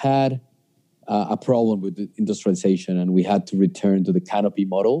 we had a problem with the industrialization, and we had to return to the canopy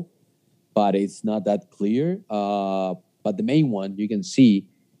model, but it's not that clear. But the main one you can see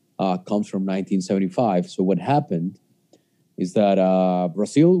comes from 1975. So what happened is that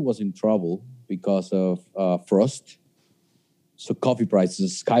Brazil was in trouble because of frost. So coffee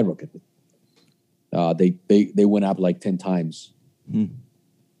prices skyrocketed. They went up like 10 times.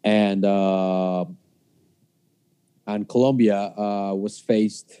 And Colombia was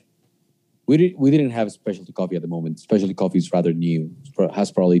faced. We didn't have specialty coffee at the moment. Specialty coffee is rather new.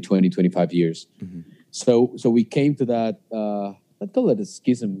 Has probably 20, 25 years. So we came to that. Let's call it a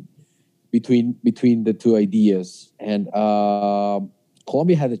schism between the two ideas. And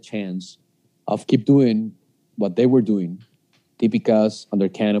Colombia had a chance of keep doing what they were doing, Típicas under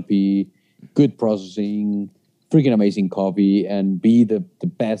canopy, good processing, freaking amazing coffee, and be the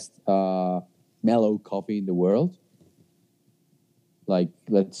best mellow coffee in the world. Like,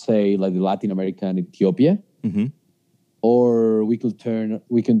 let's say, like the Latin America and Ethiopia, or we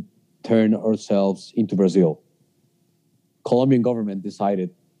can turn ourselves into Brazil. Colombian government decided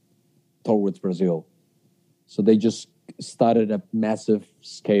towards Brazil, so they just started a massive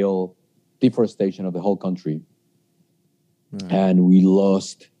scale deforestation of the whole country, and we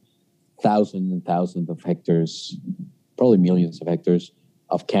lost thousands and thousands of hectares, probably millions of hectares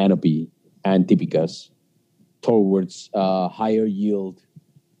of canopy and Típicas towards higher yield,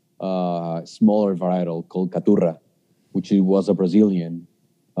 smaller varietal called Caturra, which was a Brazilian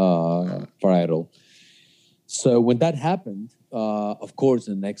varietal. So when that happened, of course,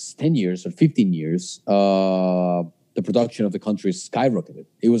 in the next 10 years or 15 years, the production of the country skyrocketed.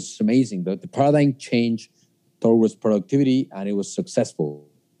 It was amazing. The paradigm changed towards productivity, and it was successful.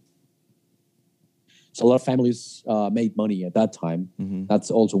 So a lot of families made money at that time. That's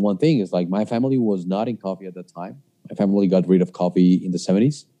also one thing. Is like my family was not in coffee at that time. My family got rid of coffee in the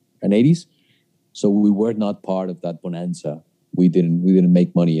 70s and 80s. So we were not part of that bonanza. We didn't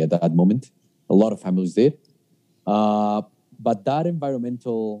make money at that moment. A lot of families did. But that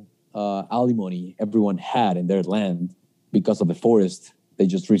environmental alimony everyone had in their land because of the forest they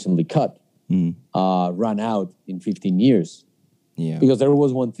just recently cut ran out in 15 years. Yeah. Because there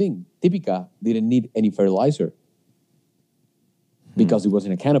was one thing. Típica didn't need any fertilizer because it was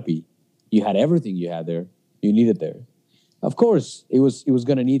in a canopy. You had everything you had there. You needed there. Of course, it was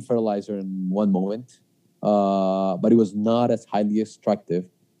going to need fertilizer in one moment, but it was not as highly extractive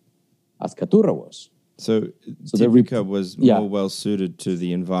as Caturra was. So Típica was more well suited to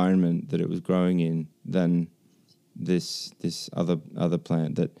the environment that it was growing in than this other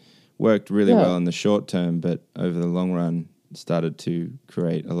plant that worked really well in the short term, but over the long run started to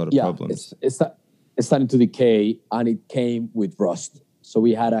create a lot of problems. It's starting to decay, and it came with rust. So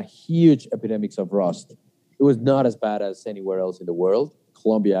we had a huge epidemics of rust. It was not as bad as anywhere else in the world.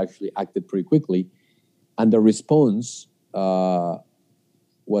 Colombia actually acted pretty quickly, and the response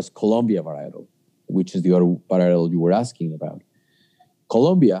was Colombia varietal, which is the other varietal you were asking about.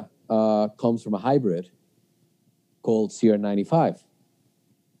 Colombia comes from a hybrid called CR95,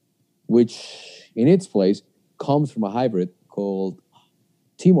 which in its place comes from a hybrid called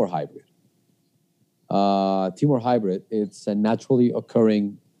Timor hybrid. Timor hybrid, it's a naturally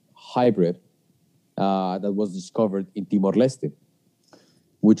occurring hybrid that was discovered in Timor-Leste,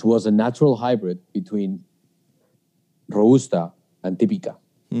 which was a natural hybrid between Robusta and Típica.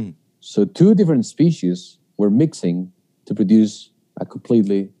 So two different species were mixing to produce a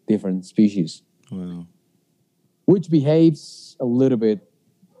completely different species. Wow. Which behaves a little bit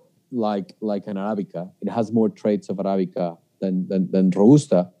like an Arabica. It has more traits of Arabica than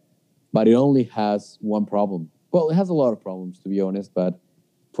Robusta, but it only has one problem. Well, it has a lot of problems, to be honest, but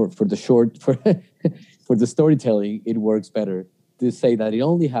for the storytelling, it works better to say that it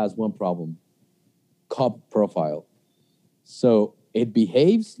only has one problem: cup profile. So it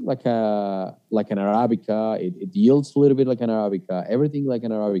behaves like an Arabica. It yields a little bit like an Arabica. Everything like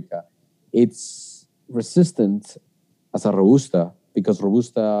an Arabica. It's resistant as a Robusta, because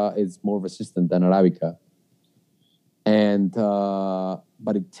Robusta is more resistant than Arabica. And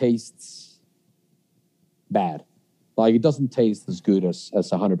but it tastes bad. Like, it doesn't taste as good as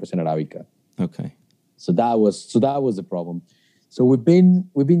 100% Arabica. Okay. So that was the problem. So we've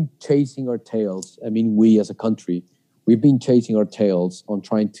been chasing our tails. I mean, we as a country, we've been chasing our tails on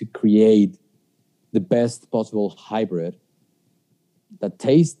trying to create the best possible hybrid that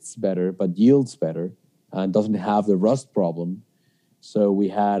tastes better but yields better and doesn't have the rust problem. So we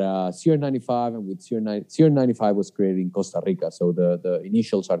had CR95, and with CR95 was created in Costa Rica. So the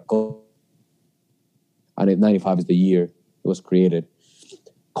initials are and 95 is the year it was created.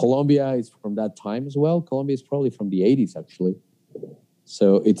 Colombia is from that time as well. Colombia is probably from the 80s actually.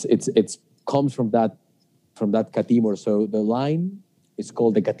 So it's comes from that Catimor. So the line is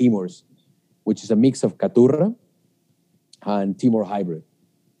called the Catimors, which is a mix of Caturra and Timor hybrid.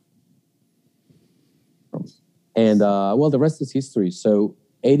 And the rest is history. So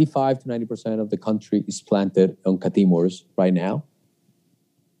 85 to 90% of the country is planted on Catimors right now.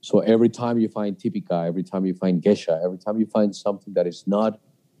 So every time you find Typica, every time you find Gesha, every time you find something that is not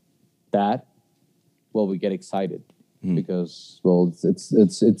that, well, we get excited because, well,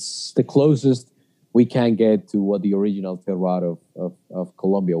 it's the closest we can get to what the original terroir of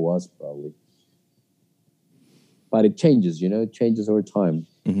Colombia was, probably. But it changes, it changes over time.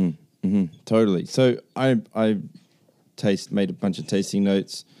 Totally. So I made a bunch of tasting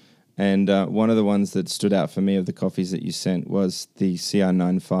notes, and one of the ones that stood out for me of the coffees that you sent was the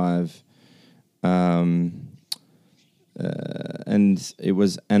CR95, and it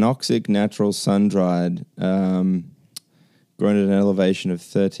was anoxic, natural, sun-dried, grown at an elevation of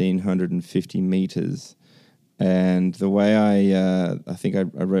 1,350 meters. And the way I think I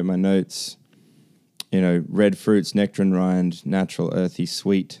wrote my notes, red fruits, nectarine rind, natural, earthy,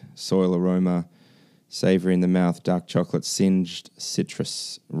 sweet, soil aroma, savory in the mouth, dark chocolate, singed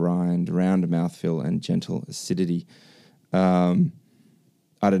citrus rind, round mouthfeel, and gentle acidity. I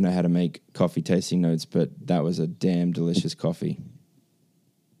don't know how to make coffee tasting notes, but that was a damn delicious coffee.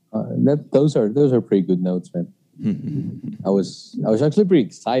 Those are pretty good notes, man. I was actually pretty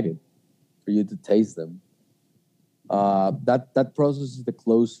excited for you to taste them. That process is the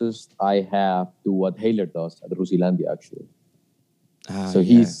closest I have to what Haler does at Rusilandia, actually.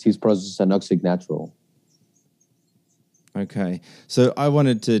 His process is anoxic natural. Okay. So I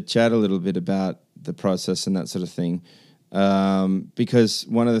wanted to chat a little bit about the process and that sort of thing, because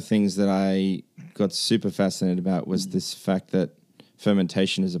one of the things that I got super fascinated about was this fact that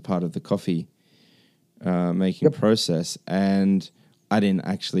fermentation is a part of the coffee making process, and I didn't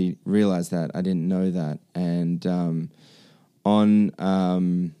actually realize that. I didn't know that. And on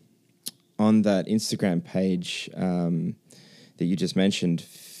that Instagram page that you just mentioned,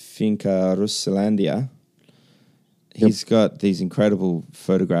 Finca Rusilandia, he's got these incredible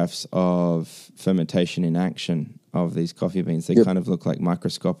photographs of fermentation in action of these coffee beans. They kind of look like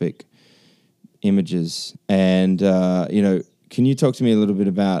microscopic images. And, can you talk to me a little bit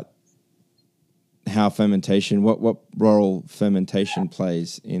about how fermentation, what role fermentation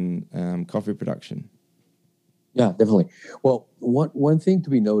plays in coffee production? Yeah, definitely. Well, one thing to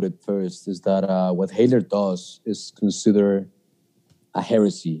be noted first is that what Haler does is considered a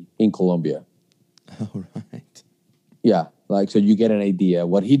heresy in Colombia. All right. Yeah, so you get an idea.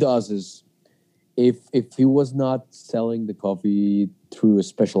 What he does is, if he was not selling the coffee through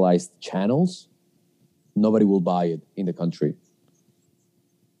specialized channels, nobody will buy it in the country,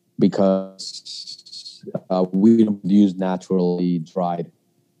 because we don't use naturally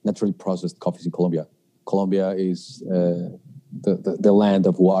processed coffees in Colombia. Colombia is the land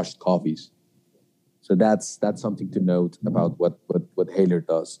of washed coffees. So that's something to note about what Haler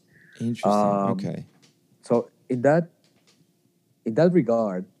does. Interesting. Okay. So in that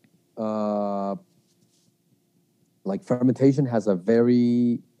regard, fermentation has a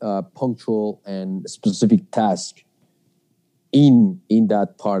very punctual and specific task in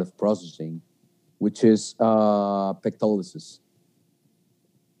that part of processing, which is pectolysis.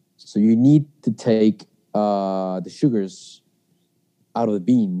 So you need to take the sugars out of the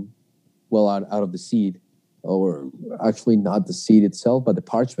bean, out of the seed, or actually not the seed itself, but the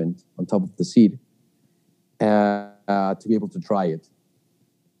parchment on top of the seed, to be able to dry it.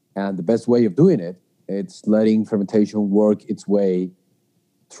 And the best way of doing it, it's letting fermentation work its way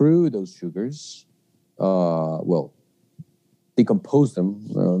through those sugars. Decompose them.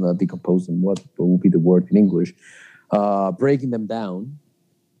 Not decompose them. What would be the word in English? Breaking them down,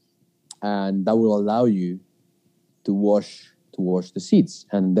 and that will allow you to wash the seeds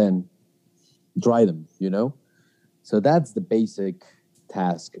and then dry them. So that's the basic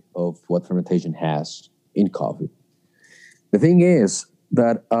task of what fermentation has in coffee. The thing is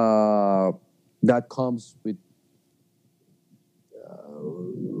that that comes with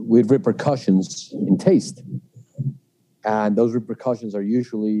repercussions in taste, and those repercussions are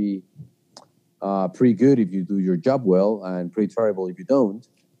usually pretty good if you do your job well, and pretty terrible if you don't,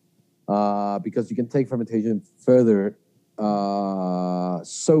 because you can take fermentation further so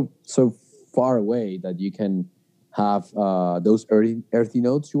far away that you can have those earthy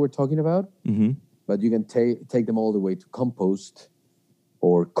notes you were talking about. Mm-hmm. But you can take them all the way to compost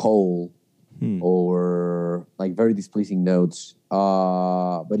or coal or very displeasing notes.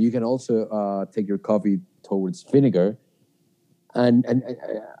 But you can also take your coffee towards vinegar, and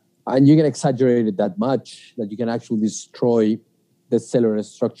you can exaggerate it that much that you can actually destroy the cellular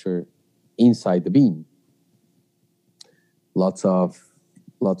structure inside the bean. Lots of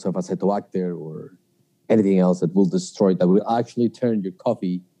acetobacter or anything else that will actually turn your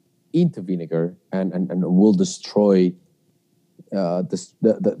coffee into vinegar and will destroy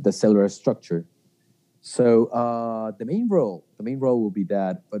the cellular structure. So the main role will be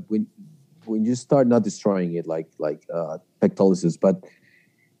that. But when you start not destroying it like pectolysis, but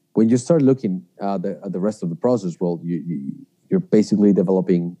when you start looking at the rest of the process, well, you're basically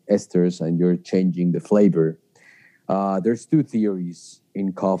developing esters and you're changing the flavor. There's two theories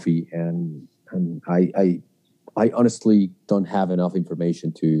in coffee, and I honestly don't have enough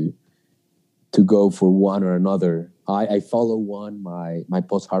information to go for one or another. I follow one. My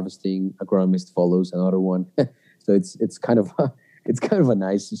post harvesting agronomist follows another one. So it's kind of it's kind of a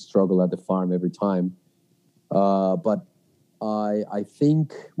nice struggle at the farm every time. But I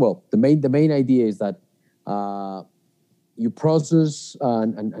think, well, the main idea is that you process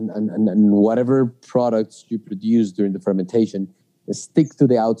and whatever products you produce during the fermentation stick to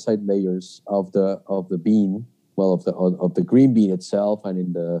the outside layers of the bean, well, of the green bean itself, and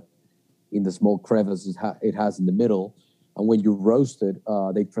in the small crevices it has in the middle. And when you roast it,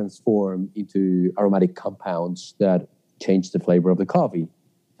 they transform into aromatic compounds that change the flavor of the coffee.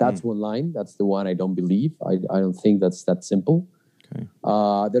 That's one line. That's the one I don't believe. I don't think that's that simple. Okay.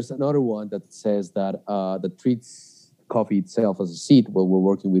 There's another one that says that treats coffee itself as a seed. Well, we're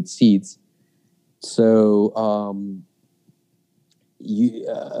working with seeds. So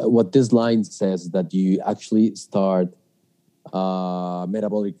what this line says is that you actually start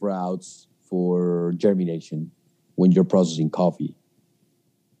metabolic routes for germination when you're processing coffee,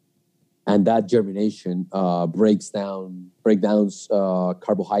 and that germination breakdowns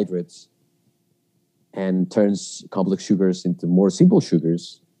carbohydrates and turns complex sugars into more simple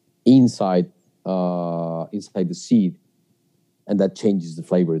sugars inside the seed, and that changes the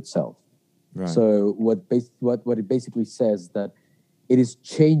flavor itself. Right. So what it basically says that it is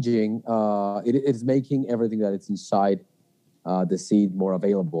changing. It is making everything that it's inside the seed more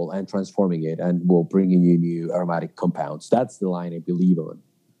available and transforming it, and will bringing you new aromatic compounds. That's the line I believe on.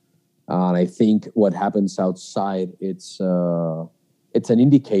 And I think what happens outside, it's an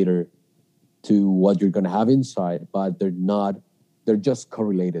indicator to what you're going to have inside, but they're not. They're just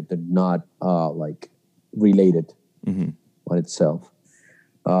correlated. They're not like related on itself.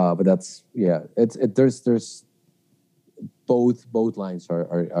 But that's there's both lines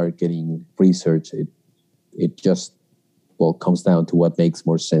are getting research. It just comes down to what makes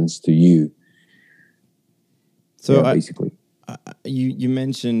more sense to you. So basically, you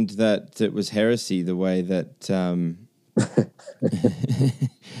mentioned that it was heresy the way that.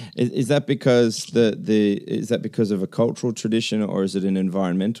 Is that because is that because of a cultural tradition, or is it an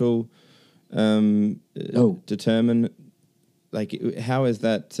environmental determine? Like, how is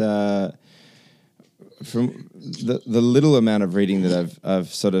that? From the little amount of reading that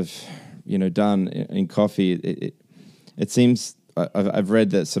I've sort of done in coffee, it seems I've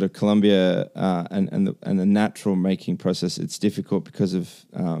read that sort of Colombia and the natural making process, it's difficult because of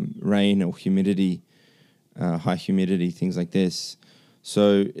rain or humidity, high humidity, things like this.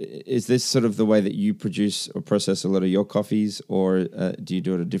 So is this sort of the way that you produce or process a lot of your coffees, or do you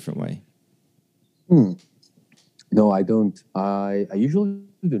do it a different way? No, I don't. I usually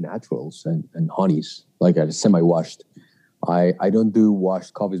do naturals and honeys, like semi-washed. I don't do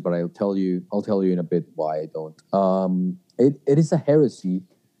washed coffees, but I'll tell you in a bit why I don't. It is a heresy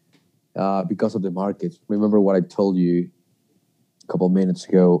because of the market. Remember what I told you a couple of minutes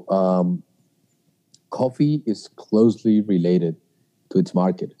ago. Coffee is closely related to its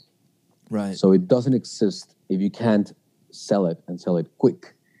market. Right. So it doesn't exist if you can't sell it and sell it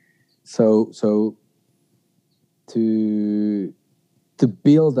quick. So to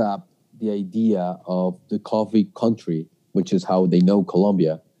build up the idea of the coffee country, which is how they know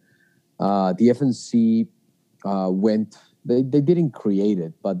Colombia, the FNC went. They didn't create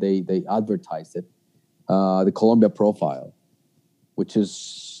it, but they advertised it. The Colombia profile, which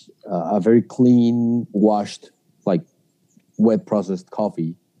is a very clean, washed, like wet processed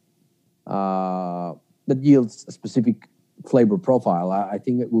coffee that yields a specific flavor profile. I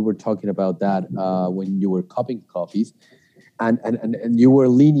think that we were talking about that when you were cupping coffees, and you were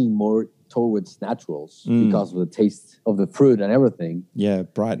leaning more towards naturals because of the taste of the fruit and everything. Yeah,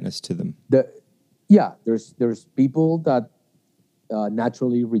 brightness to them. There's people that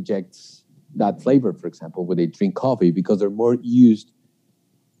naturally rejects that flavor, for example, when they drink coffee, because they're more used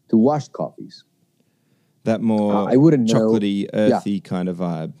to washed coffees. That more I wouldn't chocolatey, earthy kind of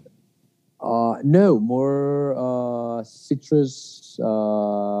vibe. No, more citrus,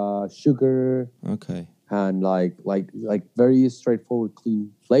 sugar. Okay. And like very straightforward,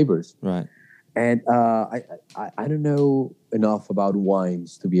 clean flavors. Right. And I don't know enough about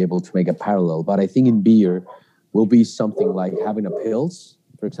wines to be able to make a parallel, but I think in beer will be something like having a Pils,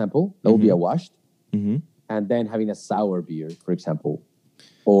 for example, that will be a washed, and then having a sour beer, for example,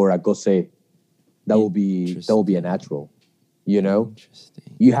 or a Gosé. that will be a natural. You know, Interesting.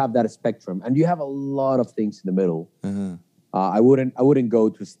 you have that spectrum, and you have a lot of things in the middle. Uh-huh. I wouldn't go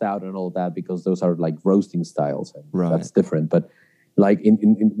to stout and all that because those are like roasting styles, and Right. that's different. But like in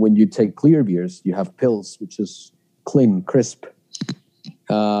when you take clear beers, you have pills, which is clean, crisp,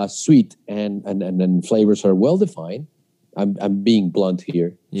 sweet, and then flavors are well defined. I'm being blunt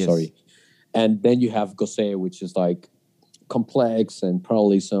here. Yes. Sorry. And then you have Gosé, which is like complex and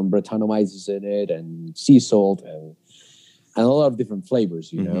probably some Brettanomyces in it and sea salt and a lot of different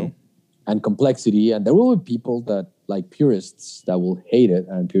flavors, you know, and complexity. And there will be people that like purists that will hate it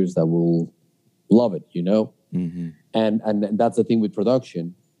and purists that will love it, you know. Mm-hmm. And that's the thing with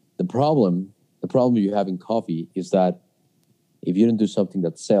production. The problem you have in coffee is that if you don't do something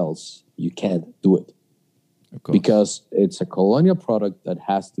that sells, you can't do it Of course. because it's a colonial product that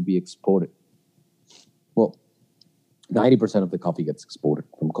has to be exported. Well, 90% of the coffee gets exported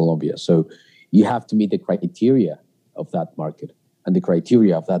from Colombia. So you have to meet the criteria of that market. And the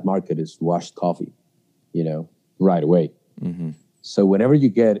criteria of that market is washed coffee, you know, right away. Mm-hmm. So whenever you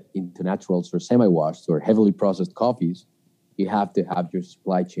get into naturals or semi-washed or heavily processed coffees, you have to have your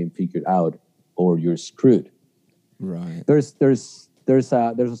supply chain figured out or you're screwed. Right. There's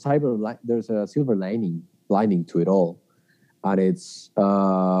a silver lining to it all. And it's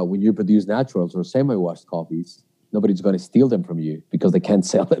when you produce naturals or semi-washed coffees, nobody's going to steal them from you because they can't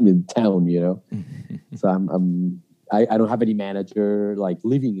sell them in town, you know. So I don't have any manager like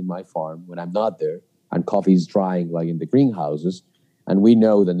living in my farm when I'm not there, and coffee is drying like in the greenhouses, and we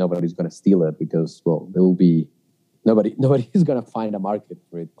know that nobody's going to steal it because there will be nobody is going to find a market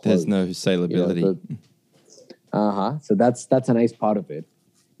for it. There's closed, no saleability. you know, so that's a nice part of it.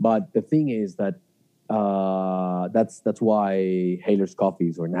 But the thing is that that's why Haler's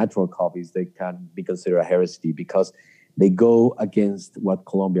coffees or natural coffees, they can be considered a heresy because they go against what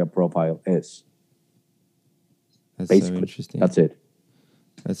Colombia profile is. That's Basically, so interesting. that's it.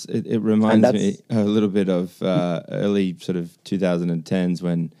 It reminds me a little bit of early sort of 2010s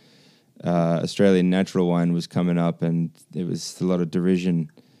when Australian natural wine was coming up, and there was a lot of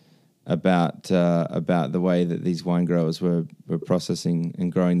derision about the way that these wine growers were processing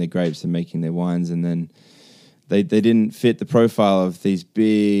and growing their grapes and making their wines, and then they didn't fit the profile of these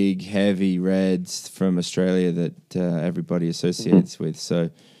big, heavy reds from Australia that everybody associates with. So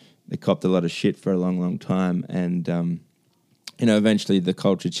they copped a lot of shit for a long, long time, and eventually the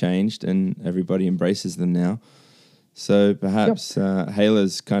culture changed and everybody embraces them now. So perhaps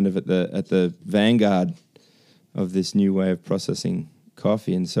Haler's kind of at the vanguard of this new way of processing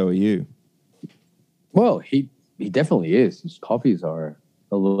coffee, and so are you. Well, he definitely is. His coffees are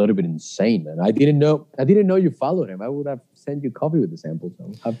a little bit insane, man. I didn't know you followed him. I would have sent you coffee with the samples. I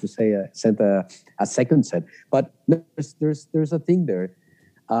would have to say sent a second set. But there's a thing there.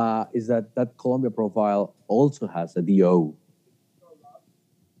 Is that Colombia profile also has a DO.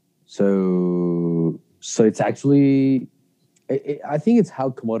 So it's actually, I think it's how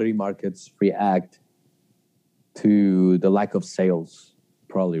commodity markets react to the lack of sales,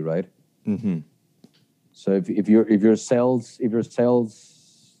 probably, right? Mm-hmm. So if your sales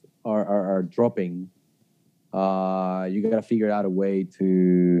are dropping, you gotta figure out a way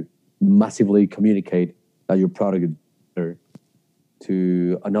to massively communicate that your product is better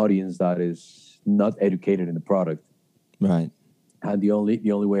to an audience that is not educated in the product. Right. And the only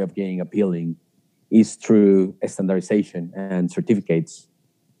way of getting appealing is through standardization and certificates.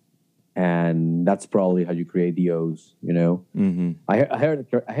 And that's probably how you create DOs, you know. Mm-hmm. I heard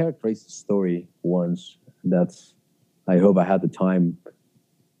a crazy story once. I hope I had the time,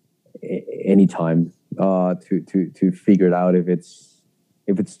 anytime, to figure it out if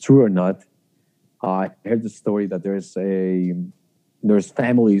it's true or not. I heard the story that there's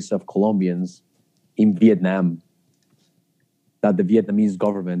families of Colombians in Vietnam that the Vietnamese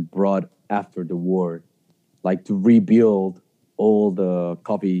government brought after the war, like to rebuild all the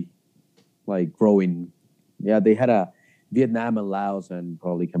coffee, like growing. Yeah, they had Vietnam and Laos and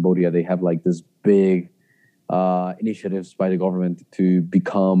probably Cambodia. They have like this big initiatives by the government to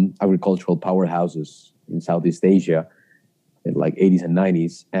become agricultural powerhouses in Southeast Asia in like 80s and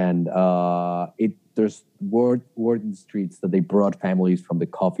 90s. And there's word in the streets that they brought families from the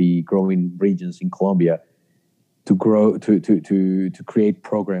coffee growing regions in Colombia to grow to create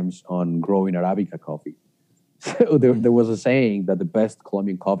programs on growing Arabica coffee. So there was a saying that the best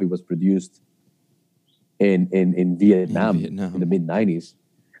Colombian coffee was produced in Vietnam in the mid 90s,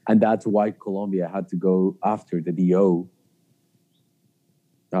 and that's why Colombia had to go after the DO.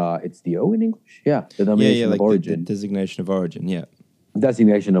 It's DO in English, yeah, the designation of origin. The designation of origin, yeah.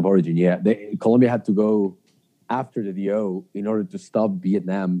 Designation of origin, yeah. Colombia had to go after the DO in order to stop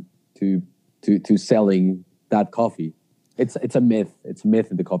Vietnam to to selling that coffee. It's a myth. It's a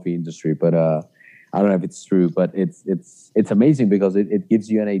myth in the coffee industry, but I don't know if it's true. But it's amazing because it gives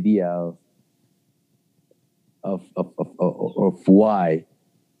you an idea of why.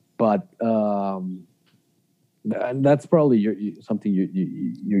 But and that's probably something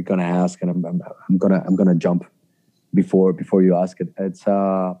you're gonna ask, and I'm gonna jump before you ask it. It's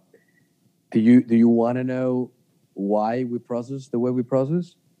do you want to know why we process the way we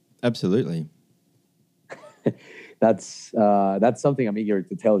process? Absolutely. That's something I'm eager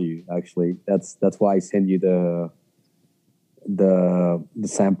to tell you. Actually, that's why I send you the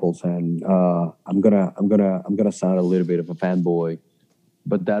samples, and I'm gonna sound a little bit of a fanboy,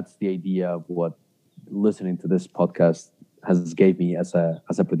 but that's the idea of what listening to this podcast has gave me as a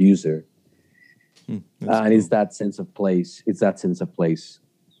producer. And cool. It's that sense of place. It's that sense of place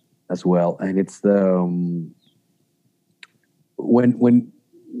as well, and it's the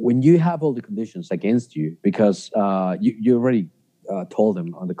when you have all the conditions against you, because you already told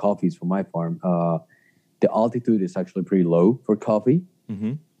them on the coffees from my farm, the altitude is actually pretty low for coffee.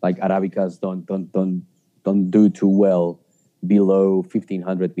 Mm-hmm. Like Arabicas don't do too well below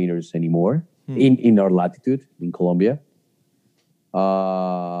 1,500 meters anymore in our latitude in Colombia.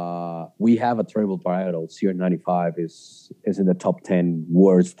 We have a terrible varietal. CR95 is in the top 10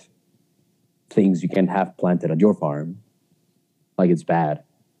 worst things you can have planted at your farm. Like, it's bad.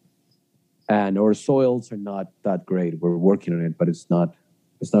 And our soils are not that great. We're working on it, but it's not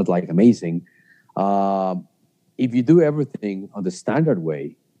like amazing. If you do everything on the standard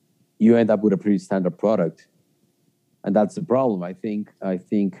way, you end up with a pretty standard product, and that's the problem. I think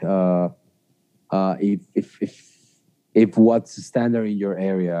if what's standard in your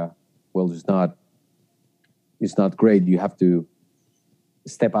area, well, it's not great. You have to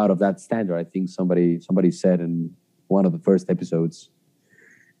step out of that standard. I think somebody said in one of the first episodes.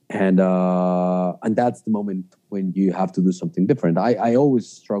 And that's the moment when you have to do something different. I always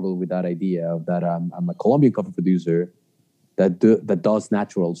struggle with that idea of that I'm a Colombian coffee producer that does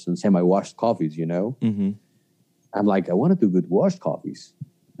naturals and semi-washed coffees, you know? Mm-hmm. I'm like, I want to do good washed coffees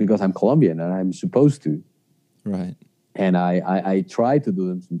because I'm Colombian and I'm supposed to. Right. And I try to do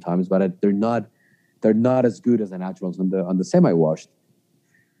them sometimes, but they're not as good as the naturals on the semi-washed.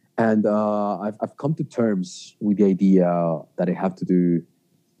 And I've come to terms with the idea that I have to do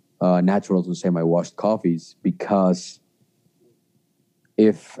naturals and semi-washed coffees, because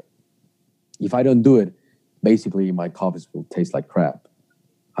if I don't do it, basically my coffees will taste like crap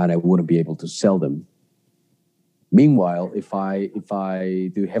and I wouldn't be able to sell them. Meanwhile, if I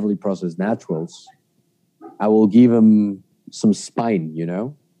do heavily processed naturals, I will give them some spine, you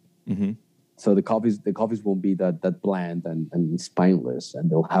know? Mm-hmm. So the coffees won't be that bland and spineless, and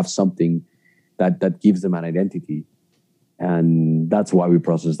they'll have something that gives them an identity. And that's why we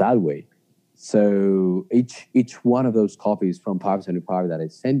process that way. So each one of those coffees from 575 that I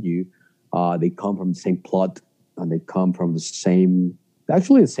send you, they come from the same plot, and they come from the same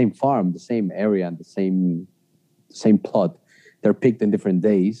farm, the same area, and the same plot. They're picked in different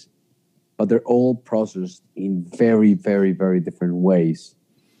days, but they're all processed in very, very, very different ways.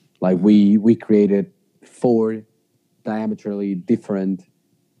 Like we created 4 diametrically different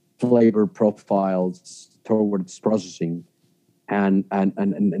flavor profiles towards processing. And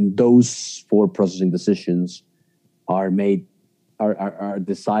those 4 processing decisions are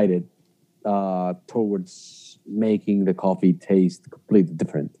decided towards making the coffee taste completely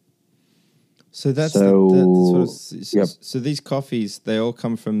different. So that's yep. So these coffees, they all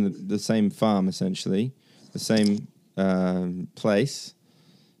come from the same farm, essentially, the same place.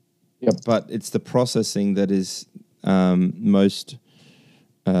 Yep. But it's the processing that is most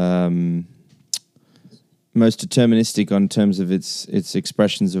deterministic on terms of its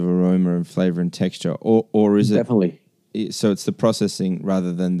expressions of aroma and flavor and texture, or is it definitely? So it's the processing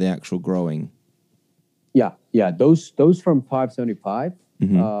rather than the actual growing. Yeah. Those from 575,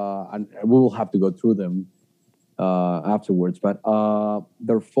 mm-hmm. And we will have to go through them afterwards. But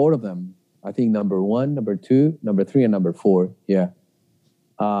there are 4 of them. I think number 1, number 2, number 3, and number 4. Yeah.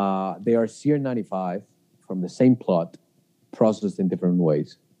 They are CR95 from the same plot, processed in different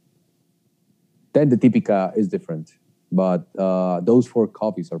ways. Then the Típica is different, but those 4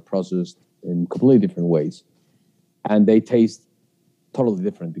 coffees are processed in completely different ways, and they taste totally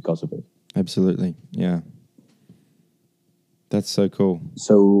different because of it. Absolutely, yeah. That's so cool.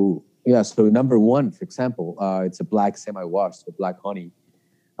 So number 1, for example, it's a black semi-washed, so black honey,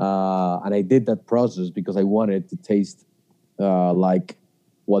 and I did that process because I wanted to taste like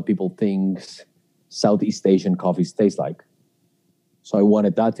what people think Southeast Asian coffees taste like. So I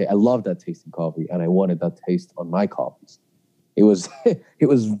wanted that. I love that taste in coffee, and I wanted that taste on my coffees. It was it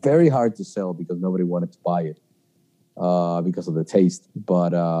was very hard to sell because nobody wanted to buy it because of the taste.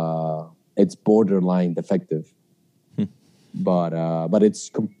 But it's borderline defective. But it's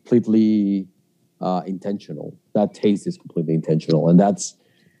completely intentional. That taste is completely intentional, and that's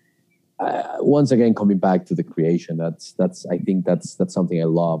once again coming back to the creation. That's I think that's something I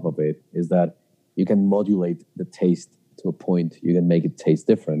love of it, is that you can modulate the taste to a point. You can make it taste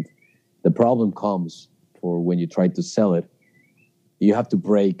different. The problem comes for when you try to sell it. You have to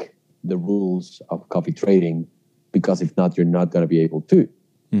break the rules of coffee trading, because if not, you're not going to be able to.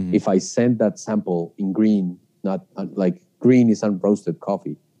 Mm-hmm. If I send that sample in green, not like green is unroasted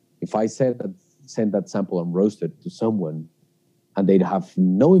coffee. If I send that sample unroasted to someone, and they'd have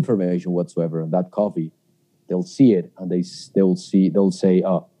no information whatsoever on that coffee, they'll see it and they'll say,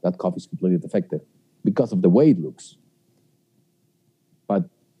 "Oh, that coffee is completely defective," because of the way it looks. But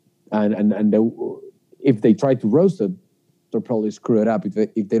if they try to roast it, they'll probably screw it up if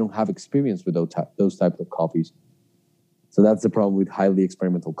they don't have experience with those types of coffees. So that's the problem with highly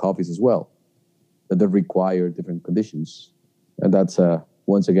experimental coffees as well, that they require different conditions, and that's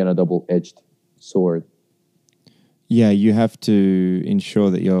once again a double-edged sword. Yeah, you have to ensure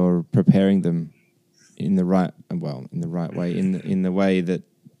that you're preparing them in the right way, in the way that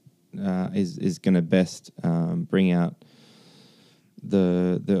is going to best bring out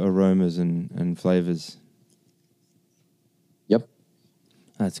the aromas and flavors. Yep,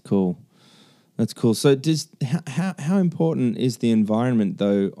 that's cool. That's cool. So, how important is the environment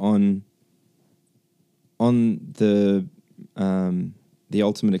though on the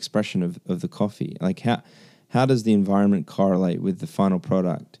ultimate expression of the coffee? Like how does the environment correlate with the final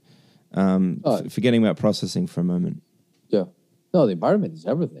product? Forgetting about processing for a moment. Yeah. No, the environment is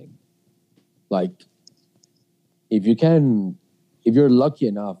everything. Like, if you're lucky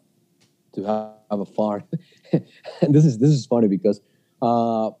enough to have a farm, and this is funny because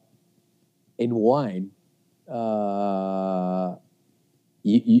in wine,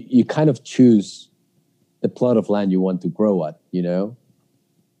 you kind of choose the plot of land you want to grow at, you know?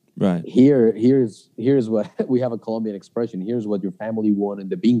 Right. Here's what we have, a Colombian expression. Here's what your family won in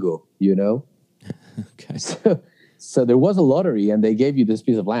the bingo, you know? Okay. So there was a lottery and they gave you this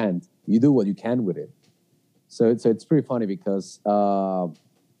piece of land. You do what you can with it. So it's pretty funny because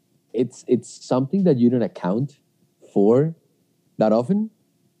it's something that you don't account for that often,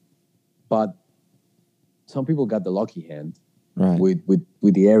 but some people got the lucky hand, right, with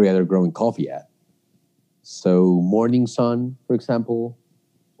the area they're growing coffee at. So morning sun, for example,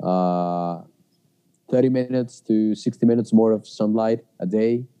 30 minutes to 60 minutes more of sunlight a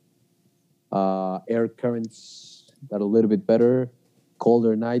day, air currents that are a little bit better,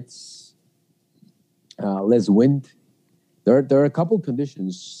 colder nights, less wind. There are a couple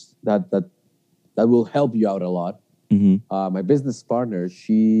conditions that will help you out a lot. Mm-hmm. My business partner,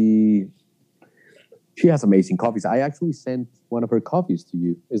 she has amazing coffees. I actually sent one of her coffees to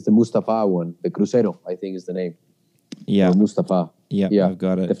you. It's the Mustafa one, the Crucero, I think is the name. Yeah, or Mustafa. Yeah, I've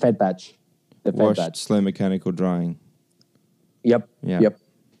got it. The fed batch. Washed, slow mechanical drying. Yep.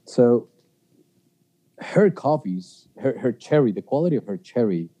 So her coffees, her cherry, the quality of her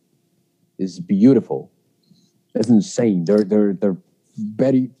cherry is beautiful. It's insane. They're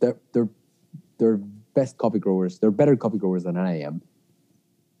best coffee growers. They're better coffee growers than I am.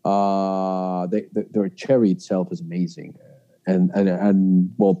 Their cherry itself is amazing,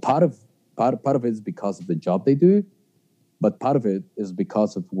 and well, part of it is because of the job they do, but part of it is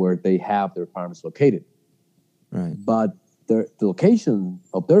because of where they have their farms located. Right. But the location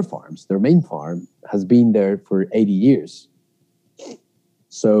of their farms, their main farm, has been there for 80 years.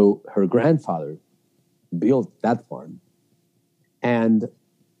 So her grandfather built that farm, and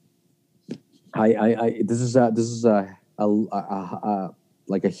this is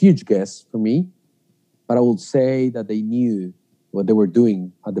like a huge guess for me, but I will say that they knew what they were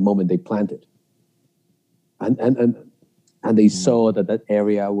doing at the moment they planted, and they saw that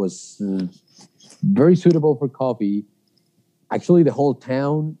area was very suitable for coffee. Actually, the whole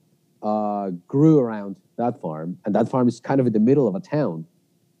town grew around that farm, and that farm is kind of in the middle of a town.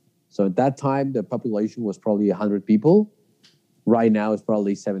 So at that time, the population was probably 100 people. Right now, it's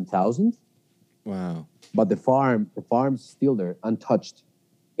probably 7,000. Wow! But the farm's still there, untouched,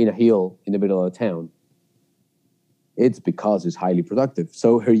 in a hill in the middle of the town. It's because it's highly productive.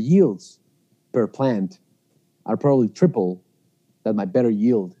 So her yields per plant are probably triple than my better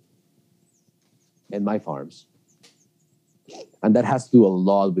yield in my farms. And that has to do a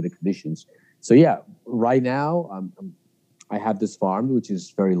lot with the conditions. So yeah, right now, I have this farm, which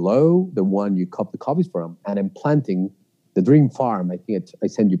is very low, the one you cup the coffees from, and I'm planting the dream farm. I think I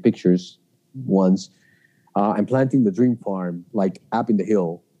sent you pictures once. I'm planting the dream farm like up in the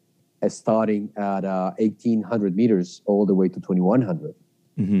hill, starting at 1,800 meters all the way to 2,100.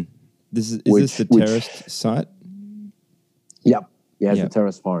 Mm-hmm. Is this the terraced site? Yeah, it's Yep. a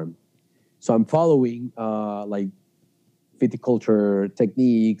terrace farm. So I'm following like viticulture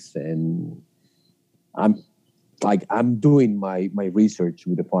techniques, and I'm doing my research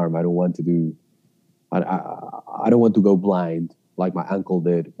with the farm. I don't want to do I don't want to go blind like my uncle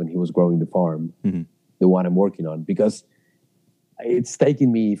did when he was growing the farm, Mm-hmm. the one I'm working on, because it's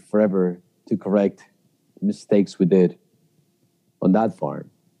taking me forever to correct mistakes we did on that farm,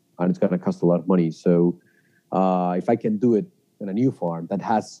 and it's going to cost a lot of money. So if I can do it in a new farm that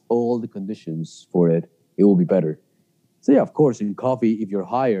has all the conditions for it, it will be better. So yeah, of course, in coffee, if you're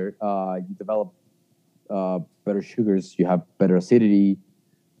higher, you develop better sugars, you have better acidity,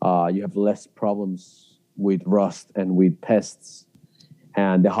 you have less problems with rust and with pests.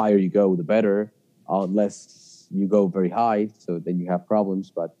 And the higher you go, the better, unless you go very high. So then you have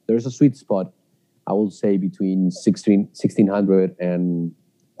problems. But there's a sweet spot, I will say, between 1600 and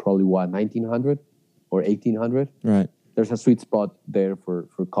probably 1900 or 1800. Right. There's a sweet spot there for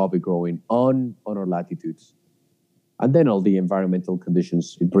coffee growing on our latitudes. And then all the environmental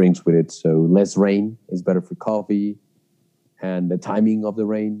conditions it brings with it. So less rain is better for coffee, and the timing of the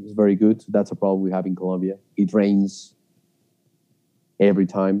rain is very good. That's a problem we have in Colombia. It rains every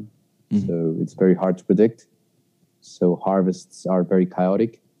time, so it's very hard to predict. So harvests are very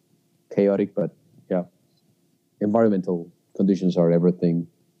chaotic. But yeah, environmental conditions are everything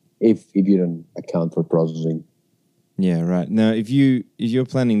if you don't account for processing. Yeah, right. Now, if you're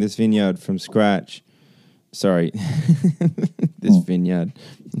planting this vineyard from scratch, sorry, this vineyard,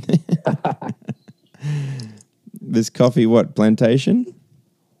 this coffee plantation?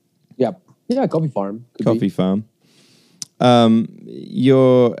 Yeah, coffee farm. Coffee farm. Are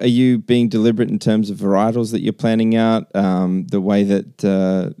you being deliberate in terms of varietals that you're planning out? The way that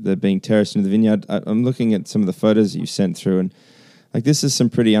they're being terraced into the vineyard. I'm looking at some of the photos that you sent through, and like this is some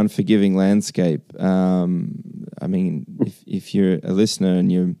pretty unforgiving landscape. I mean, if you're a listener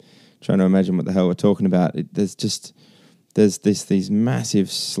and you're trying to imagine what the hell we're talking about, there's these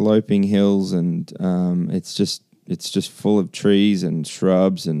massive sloping hills, and it's just full of trees and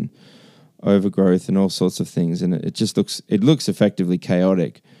shrubs and overgrowth and all sorts of things, and it looks effectively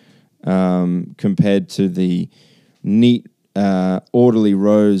chaotic compared to the neat, orderly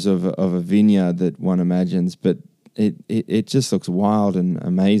rows of a vineyard that one imagines. But it just looks wild and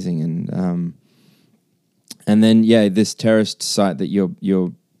amazing, and then this terraced site that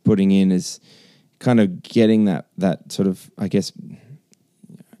you're putting in is kind of getting that sort of, I guess,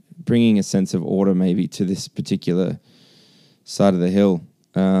 bringing a sense of order maybe to this particular side of the hill.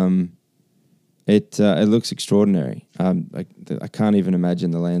 It looks extraordinary. I can't even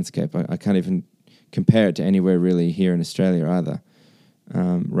imagine the landscape. I can't even compare it to anywhere really here in Australia either.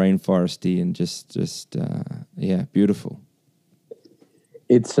 Rainforesty and just beautiful.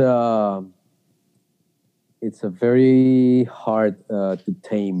 It's a very hard to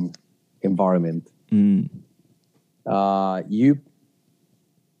tame environment.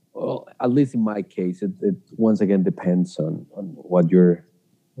 Well, at least in my case, it once again depends on what your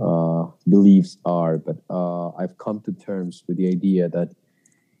beliefs are. But I've come to terms with the idea that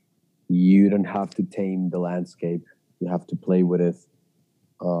you don't have to tame the landscape. You have to play with it,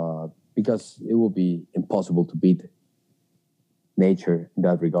 because it will be impossible to beat nature in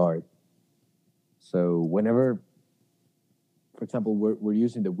that regard. So whenever, for example, we're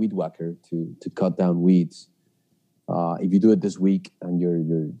using the weed whacker to cut down weeds. If you do it this week and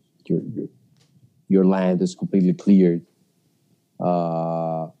your land is completely cleared,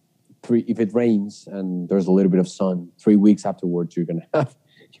 if it rains and there's a little bit of sun, 3 weeks afterwards you're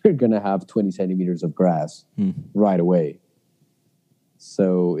gonna have 20 centimeters of grass right away.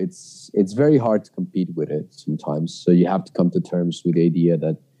 So it's very hard to compete with it sometimes. So you have to come to terms with the idea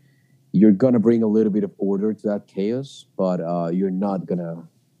that you're gonna bring a little bit of order to that chaos, but you're not gonna.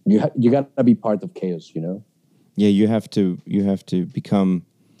 You gotta be part of chaos, you know. Yeah, you have to become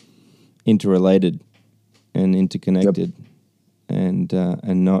interrelated and interconnected, and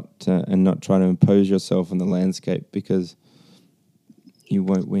not try to impose yourself on the landscape, because you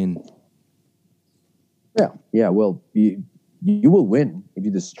won't win. Yeah. Well, you will win if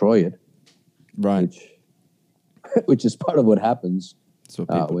you destroy it, right? Which is part of what happens. That's what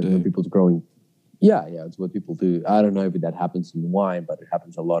people do. When people's growing. Yeah, it's what people do. I don't know if that happens in wine, but it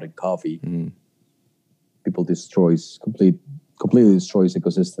happens a lot in coffee. People completely destroys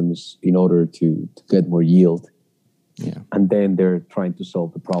ecosystems in order to get more yield. Yeah. And then they're trying to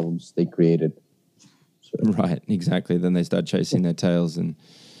solve the problems they created. So. Right, exactly. Then they start chasing their tails, and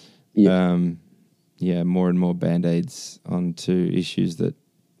yeah, more and more band-aids onto issues that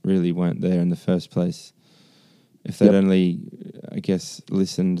really weren't there in the first place. If they'd only, I guess,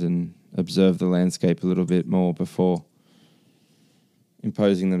 listened and observed the landscape a little bit more before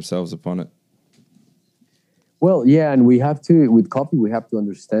imposing themselves upon it. Well, yeah, and we have to, with coffee, we have to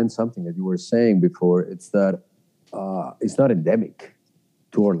understand something that you were saying before. It's that it's not endemic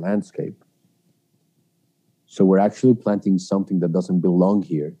to our landscape. So we're actually planting something that doesn't belong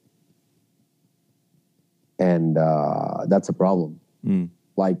here. And that's a problem.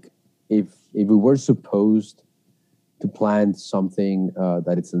 Like if we were supposed to plant something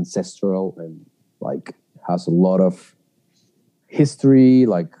that it's ancestral and like has a lot of history,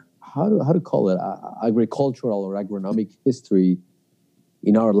 like how to call it, agricultural or agronomic history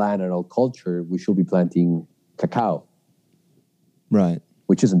in our land and our culture, we should be planting cacao, right?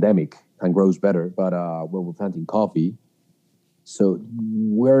 Which is endemic and grows better. But when we're planting coffee, so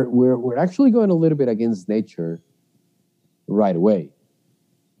we're actually going a little bit against nature right away.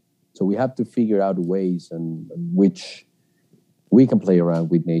 So we have to figure out ways and which we can play around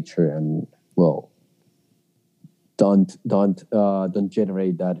with nature and don't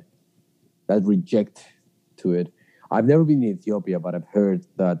generate that reject to it. I've never been in Ethiopia, but I've heard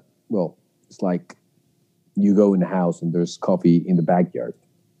that it's like you go in a house and there's coffee in the backyard,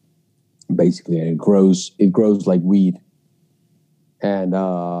 basically, and it grows like weed, and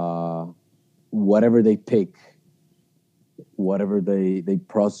whatever they pick, whatever they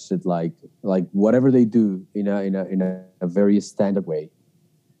process it like whatever they do in a very standard way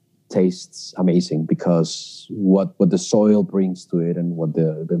tastes amazing, because what the soil brings to it and what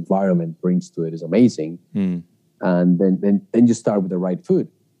the environment brings to it is amazing. And then you start with the right food,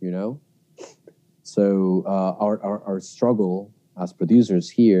 so our struggle as producers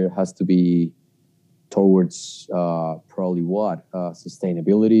here has to be towards probably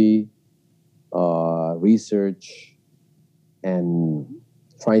sustainability, research, and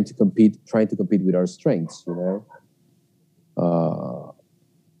trying to compete with our strengths,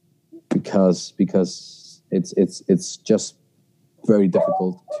 because it's just very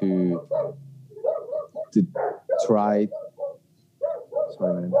difficult to try.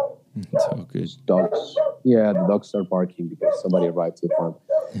 Sorry, man. It's all good. Dogs. Yeah, the dogs are barking because somebody arrived to the farm.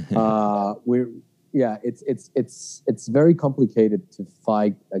 It's very complicated to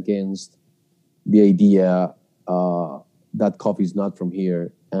fight against the idea that coffee is not from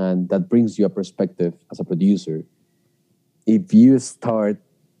here, and that brings you a perspective as a producer. If you start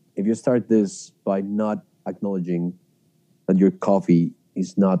this by not acknowledging that your coffee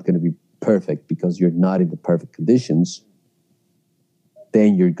is not going to be perfect because you're not in the perfect conditions,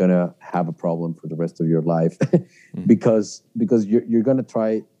 then you're going to have a problem for the rest of your life. because you're going to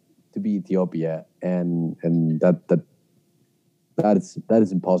try to be Ethiopia, and that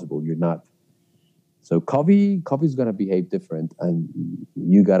is impossible. You're not. So coffee is going to behave different, and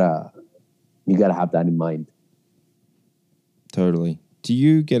you gotta have that in mind. Totally. Do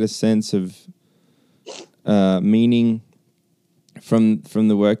you get a sense of meaning from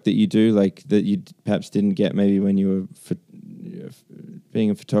the work that you do, like that you perhaps didn't get maybe when you were being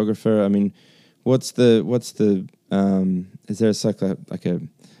a photographer? I mean, what's the is there like a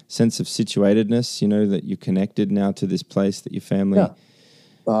sense of situatedness, that you're connected now to this place that your family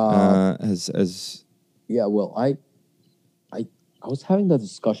has? Yeah, well, I was having that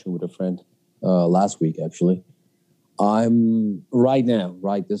discussion with a friend last week, actually. I'm right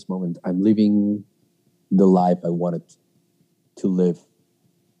this moment, I'm living the life I wanted to live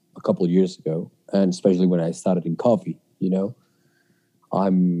a couple of years ago, and especially when I started in coffee.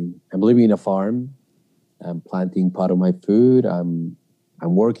 I'm living in a farm. I'm planting part of my food. I'm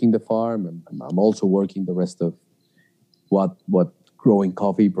working the farm. I'm also working the rest of what growing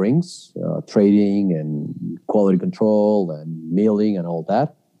coffee brings, trading and quality control and milling and all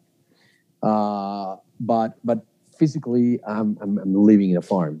that. But physically, I'm living in a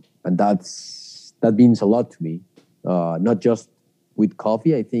farm, and that means a lot to me. Not just with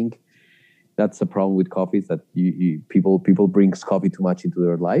coffee. I think that's the problem with coffee, is that people brings coffee too much into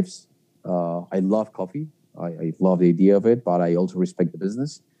their lives. I love coffee. I love the idea of it, but I also respect the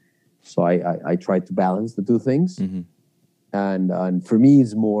business. So I try to balance the two things. Mm-hmm. And for me,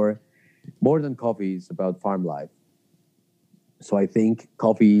 it's more than coffee. It's about farm life. So I think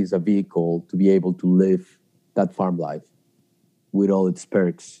coffee is a vehicle to be able to live that farm life with all its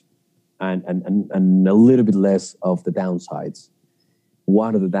perks and a little bit less of the downsides.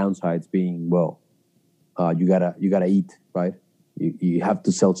 One of the downsides being, you gotta eat, right? You have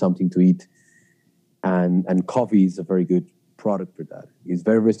to sell something to eat, and coffee is a very good product for that. It's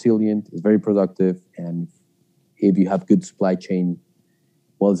very resilient, it's very productive, and if you have good supply chain,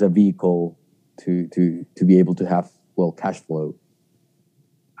 it's a vehicle to be able to have cash flow.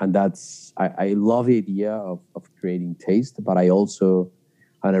 And I love the idea of creating taste, but I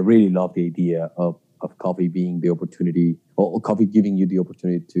really love the idea of coffee being the opportunity, or coffee giving you the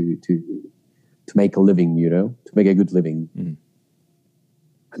opportunity to make a living, to make a good living. Mm.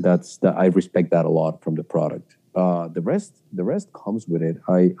 And I respect that a lot from the product. The rest comes with it.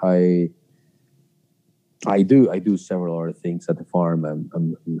 I do several other things at the farm.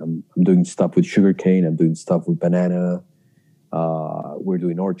 I'm doing stuff with sugarcane. I'm doing stuff with banana. We're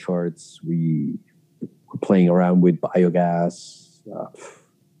doing orchards. We're playing around with biogas,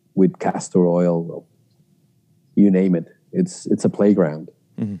 with castor oil. You name it. It's a playground.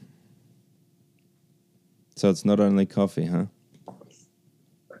 Mm-hmm. So it's not only coffee, huh?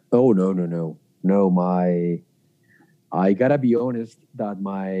 Oh no. I gotta be honest that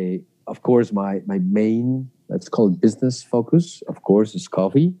my main, let's call it business focus, of course, is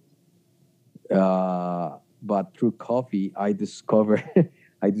coffee. But through coffee, I discovered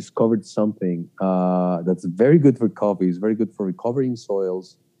something that's very good for coffee. It's very good for recovering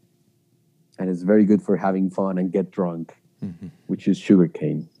soils, and it's very good for having fun and get drunk, mm-hmm. which is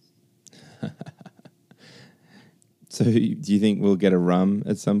sugarcane. So, do you think we'll get a rum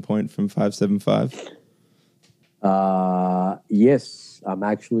at some point from 575? Yes, I'm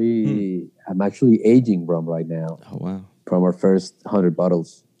actually aging rum right now. Oh wow! From our first 100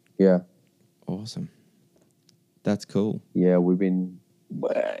 bottles. Yeah. Awesome. That's cool. Yeah,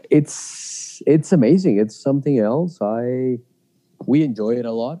 it's amazing. It's something else. We enjoy it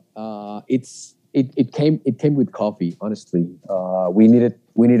a lot. It came with coffee. Honestly, we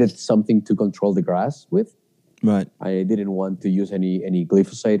needed something to control the grass with. Right. I didn't want to use any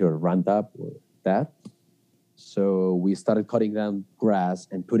glyphosate or Roundup or that. So we started cutting down grass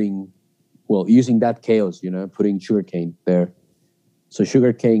and using that chaos, putting sugarcane there. So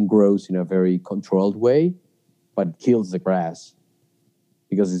sugarcane grows in a very controlled way, but kills the grass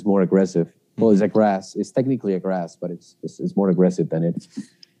because it's more aggressive. Well, it's a grass. It's technically a grass, but it's more aggressive than it.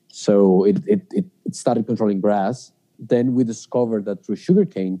 So it started controlling grass. Then we discovered that through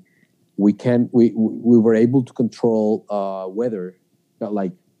sugarcane, we were able to control weather,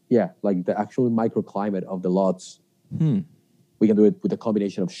 like the actual microclimate of the lots. We can do it with a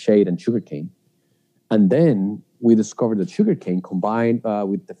combination of shade and sugarcane. And then we discovered that sugarcane combined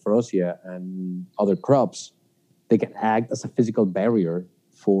with the Ferocia and other crops, they can act as a physical barrier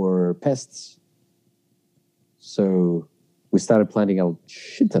for pests. So we started planting a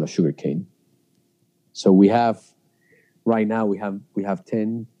shit ton of sugarcane. So right now we have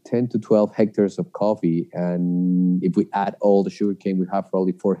 10 to 12 hectares of coffee. And if we add all the sugarcane, we have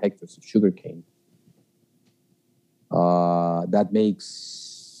probably 4 hectares of sugarcane. That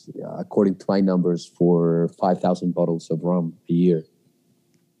makes, according to my numbers, for 5,000 bottles of rum a year.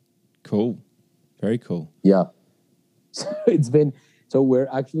 Cool. Very cool. Yeah. So we're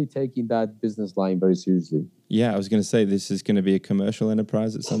actually taking that business line very seriously. Yeah, I was going to say, this is going to be a commercial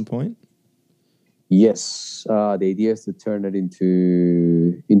enterprise at some point. Yes. The idea is to turn it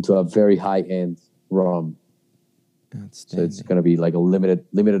into a very high-end rum. So it's going to be like a limited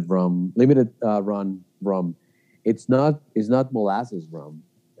run rum. It's not molasses rum.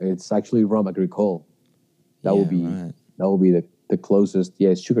 It's actually rum agricole. That will be the closest.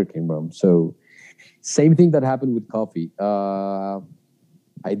 Yeah, it's sugarcane rum. So same thing that happened with coffee.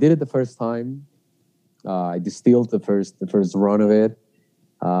 I did it the first time. I distilled the first run of it.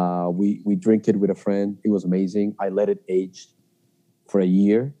 We drink it with a friend. It was amazing. I let it age for a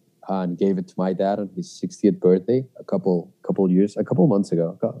year and gave it to my dad on his 60th birthday a couple months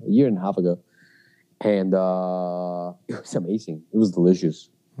ago, a year and a half ago. And it was amazing. It was delicious.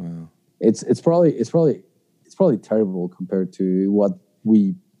 Wow. It's probably terrible compared to what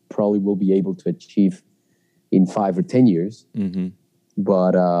we probably will be able to achieve in 5 or 10 years. Mm-hmm.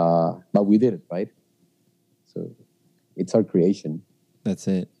 But we did it, right? So it's our creation. That's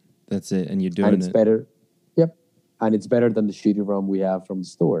it. And you're doing it. And it's better. Yep. And it's better than the shitty rum we have from the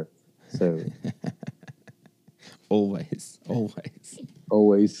store. So always.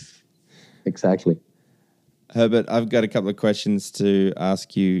 Exactly. Herbert, I've got a couple of questions to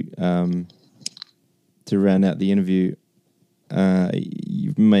ask you to round out the interview.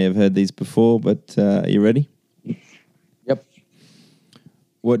 You may have heard these before, but are you ready? Yep.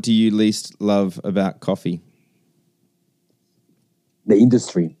 What do you least love about coffee? The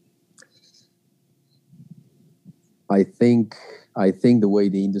industry. I think the way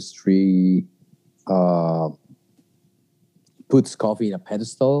the industry puts coffee in a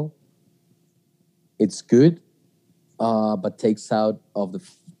pedestal, it's good, but takes us out of the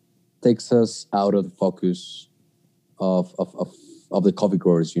focus of the coffee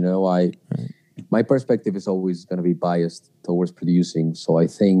growers. my perspective is always going to be biased towards producing. So I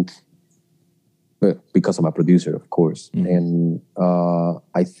think, because I'm a producer, of course, and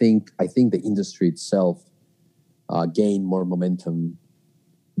I think the industry itself gained more momentum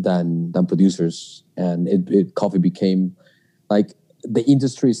than producers, and coffee became like the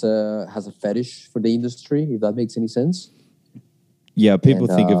industry has a fetish for the industry, if that makes any sense. Yeah, people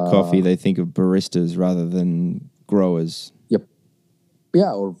think of coffee, they think of baristas rather than growers. Yep.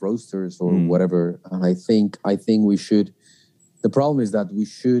 Yeah, or roasters or whatever. And I think we should. The problem is that we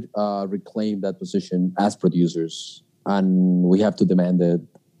should reclaim that position as producers, and we have to demand it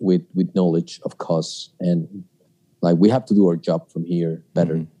with knowledge, of course, and like we have to do our job from here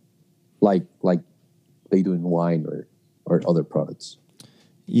better, like they do in wine or other products.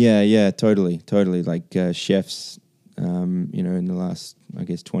 Yeah, totally. Like chefs, in the last, I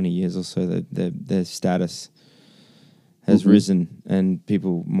guess, 20 years or so, their status has risen, and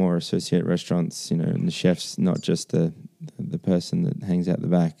people more associate restaurants, and the chefs, not just the person that hangs out the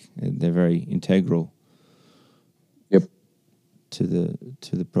back. They're very integral. Yep. To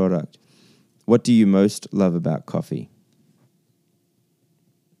the product. What do you most love about coffee?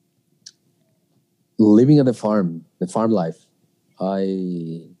 Living at the farm life.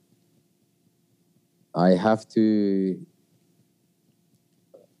 I have to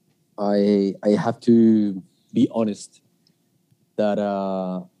be honest that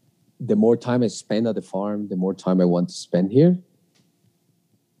the more time I spend at the farm, the more time I want to spend here.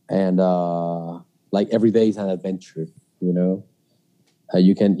 And like every day is an adventure,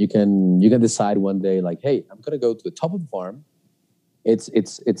 you can decide one day like, hey, I'm gonna go to the top of the farm. It's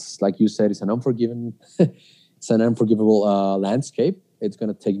like you said, it's an unforgivable landscape. It's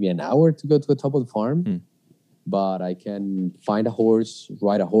gonna take me an hour to go to the top of the farm, but I can find a horse,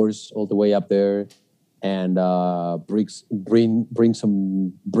 ride a horse all the way up there, and bring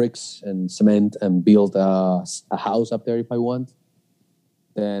some bricks and cement and build a house up there if I want.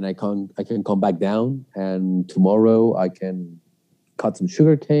 Then I can come back down, and tomorrow I can cut some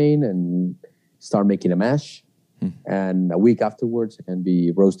sugar cane and start making a mash. And a week afterwards, I can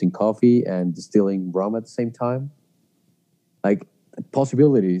be roasting coffee and distilling rum at the same time. Like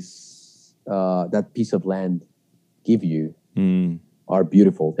possibilities that piece of land give you are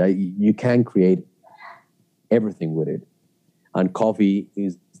beautiful. You can create everything with it. And coffee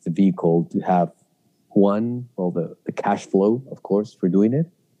is the vehicle to have the cash flow, of course, for doing it.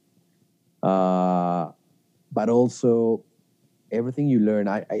 But also everything you learn.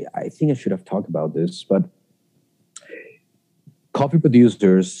 I think I should have talked about this, but coffee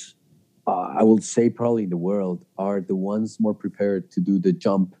producers, I will say probably in the world, are the ones more prepared to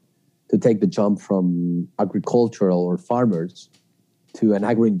take the jump from agricultural or farmers to an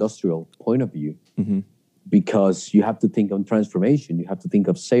agro-industrial point of view. Because you have to think of transformation, you have to think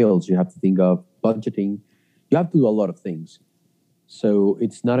of sales, you have to think of budgeting, you have to do a lot of things. So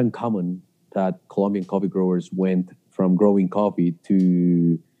it's not uncommon that Colombian coffee growers went from growing coffee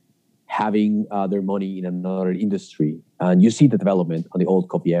to having their money in another industry. And you see the development on the old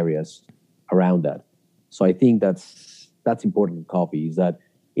coffee areas around that. So I think that's important in coffee, is that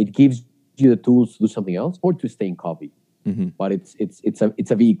it gives you the tools to do something else or to stay in coffee. But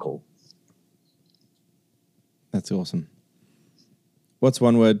it's a vehicle. That's awesome. What's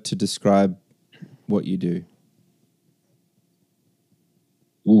one word to describe what you do?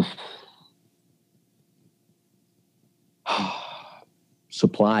 Oof.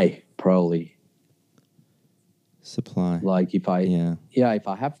 Supply, probably. Supply. Like if I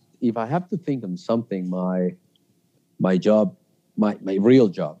have to think on something, my job, my real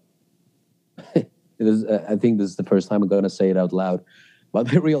job. I think this is the first time I'm going to say it out loud. But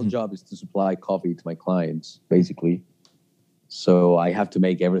my real job is to supply coffee to my clients, basically. So I have to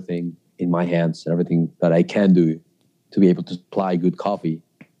make everything in my hands, everything that I can do to be able to supply good coffee.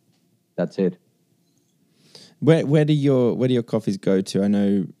 That's it. Where do your coffees go to? I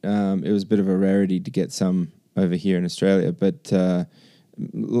know it was a bit of a rarity to get some over here in Australia, but a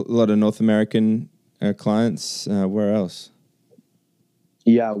lot of North American clients. Where else?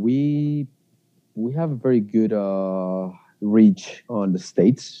 Yeah, we have a very good reach on the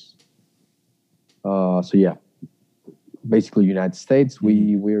States. So yeah, basically United States.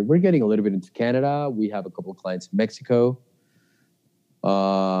 We're getting a little bit into Canada. We have a couple of clients in Mexico.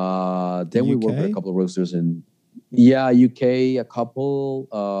 Then we work with a couple of roasters in UK, a couple,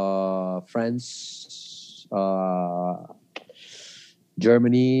 France,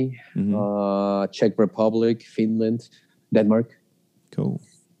 Germany, Czech Republic, Finland, Denmark. Cool.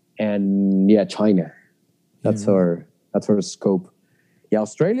 And China. That's our scope. Yeah,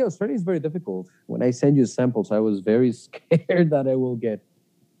 Australia is very difficult. When I send you samples, I was very scared that I will get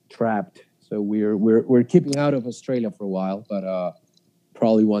trapped. So we're keeping out of Australia for a while, but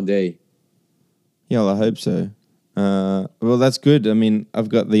probably one day. Yeah, well, I hope so. Well, that's good. I mean, I've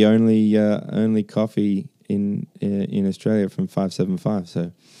got the only coffee in Australia from 575,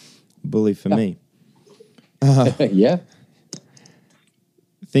 so bully for me. Yeah.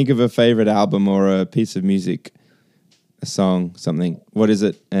 Think of a favorite album or a piece of music, a song, something. What is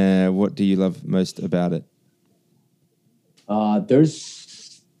it? What do you love most about it?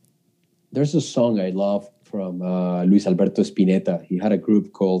 There's a song I love from Luis Alberto Spinetta. He had a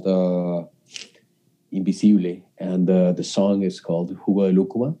group called Invisible, and the song is called Jugo de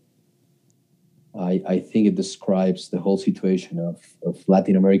Lucuma. I think it describes the whole situation of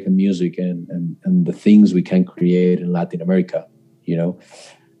Latin American music and the things we can create in Latin America. You know,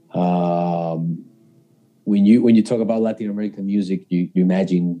 when you talk about Latin American music, you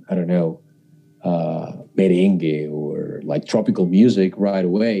imagine, I don't know, merengue or like tropical music right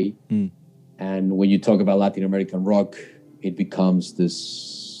away. And when you talk about Latin American rock, it becomes this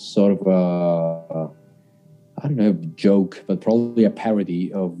sort of I don't know, joke, but probably a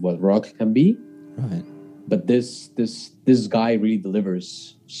parody of what rock can be. Right. But this guy really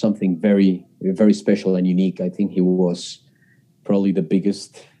delivers something very, very special and unique. I think he was probably the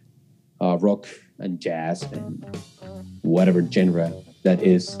biggest rock and jazz and whatever genre that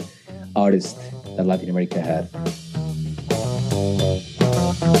is artist that Latin America had.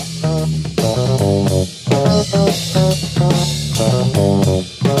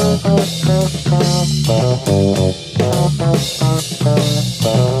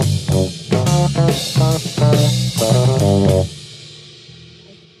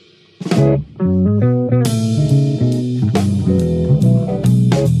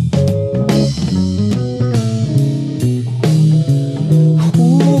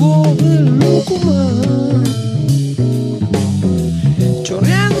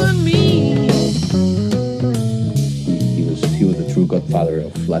 He was the true godfather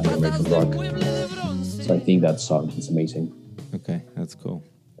of Latin American rock. So I think that song is amazing. Okay, that's cool.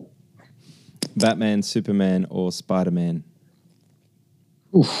 Batman, Superman, or Spider-Man?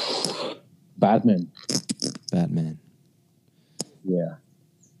 Oof. Batman. Batman. Yeah.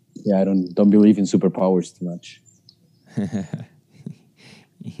 Yeah, I don't believe in superpowers too much.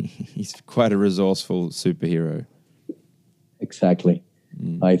 He's quite a resourceful superhero. Exactly.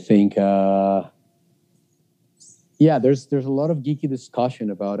 I think there's a lot of geeky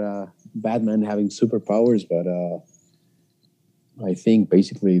discussion about Batman having superpowers, but I think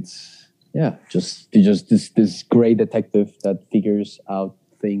basically it's just this great detective that figures out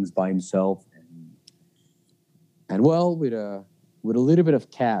things by himself, and well, with a little bit of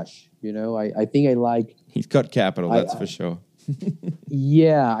cash, you know. I think I like. He's got capital, that's for sure.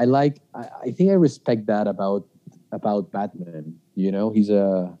 Yeah, I think I respect that about Batman. You know, he's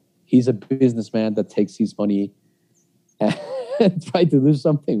a businessman that takes his money and try to do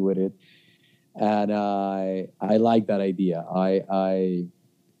something with it, and I like that idea.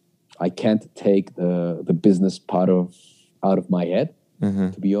 I can't take the business part out of my head,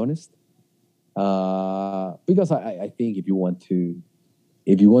 to be honest, because I think if you want to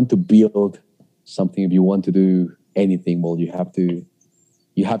build something, if you want to do anything, well, you have to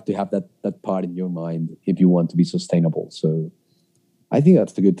have that part in your mind if you want to be sustainable. So I think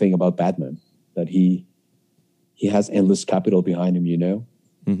that's the good thing about Batman, that he has endless capital behind him, you know,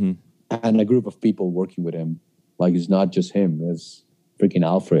 and a group of people working with him. Like, it's not just him; it's freaking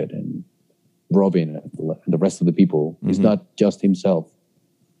Alfred and Robin and the rest of the people. He's not just himself.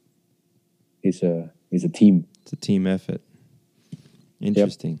 It's a team. It's a team effort.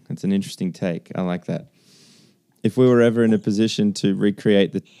 Interesting. Yep. That's an interesting take. I like that. If we were ever in a position to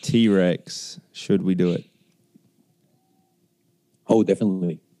recreate the T-Rex, should we do it? Oh,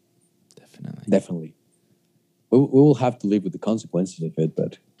 definitely. We will have to live with the consequences of it,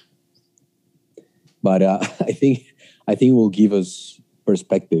 but I think it will give us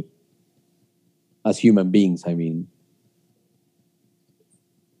perspective as human beings. I mean,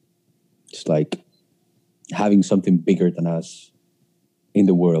 it's like having something bigger than us in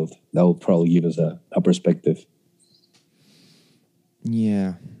the world. That will probably give us a perspective.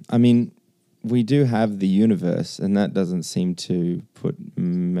 Yeah. I mean, we do have the universe, and that doesn't seem to put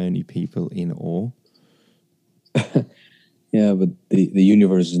many people in awe. Yeah, but the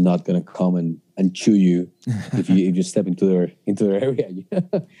universe is not going to come and chew you if you step into their area.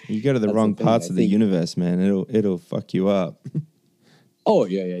 You go to the wrong parts of the universe, man. It'll fuck you up. Oh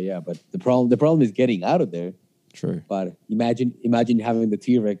yeah. But the problem is getting out of there. True. But imagine having the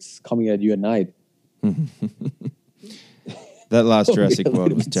T-Rex coming at you at night. That last Jurassic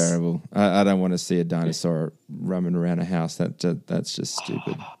World was terrible. I don't want to see a dinosaur roaming around a house. That's just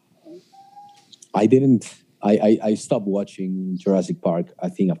stupid. I didn't. I stopped watching Jurassic Park. I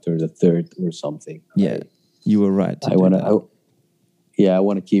think after the third or something. Yeah, you were right. I want to. Yeah, I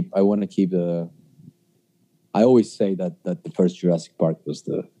want to keep. I want to keep the. I always say that the first Jurassic Park was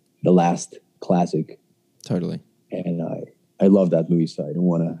the last classic. Totally. And I love that movie, so I don't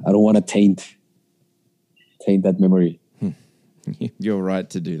want to taint that memory. You're right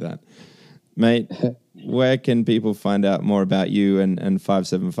to do that, mate. Where can people find out more about you and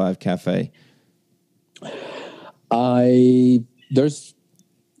 575 Cafe? There's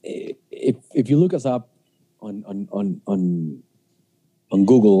if you look us up on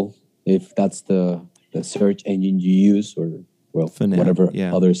Google, if that's the search engine you use, or For now, whatever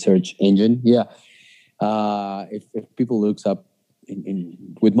yeah. other search engine, if people looks up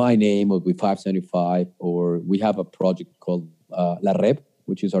with my name or with 575, or we have a project called La Rep,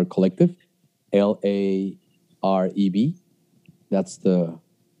 which is our collective, LAREB.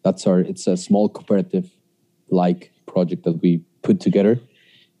 It's a small cooperative like project that we put together,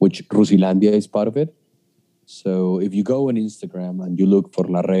 which Rusilandia is part of it. So if you go on Instagram and you look for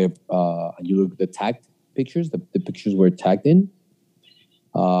La Rep, and you look at the tagged pictures, the pictures we're tagged in,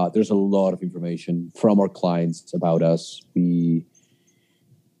 there's a lot of information from our clients about us.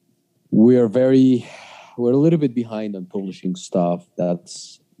 We're a little bit behind on publishing stuff.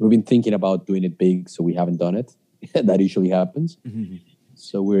 We've been thinking about doing it big, so we haven't done it. That usually happens. Mm-hmm.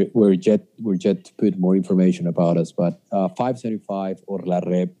 So we're yet to put more information about us. But 575 or La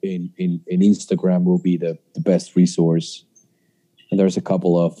Rep in Instagram will be the best resource. And there's a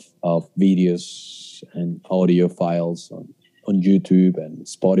couple of videos and audio files on YouTube and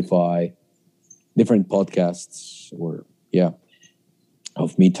Spotify, different podcasts,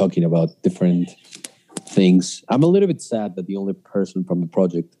 of me talking about different things. I'm a little bit sad that the only person from the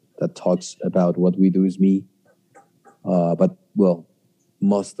project that talks about what we do is me. But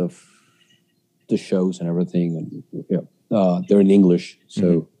most of the shows and everything, and they're in English,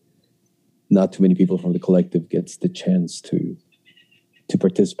 so not too many people from the collective gets the chance to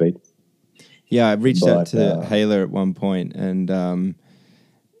participate. Yeah, I reached out to Haler at one point, and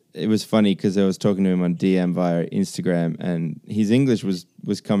it was funny because I was talking to him on DM via Instagram, and his English was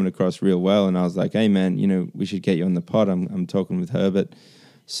coming across real well. And I was like, "Hey, man, we should get you on the pod. I'm talking with Herbert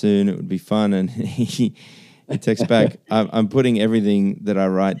soon. It would be fun." And he texts back, "I'm putting everything that I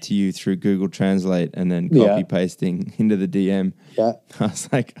write to you through Google Translate and then copy pasting into the DM." Yeah, I was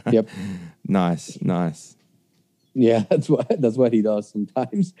like, "Yep, nice." Yeah, that's what he does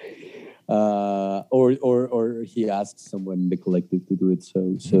sometimes. Or he asks someone in the collective to do it.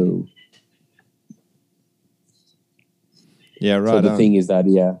 So yeah, right. So the thing is that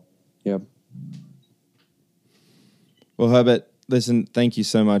Well, Herbert, listen, thank you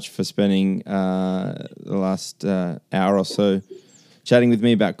so much for spending the last hour or so chatting with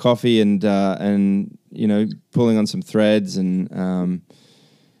me about coffee and pulling on some threads and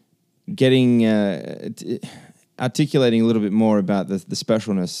articulating a little bit more about the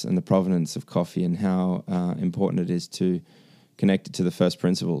specialness and the provenance of coffee and how important it is to connect it to the first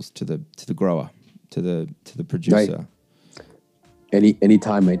principles, to the grower, to the producer. Right.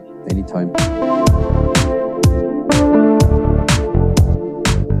 Anytime, mate. Anytime.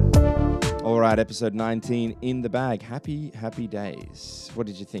 All right, episode 19 in the bag. Happy days. What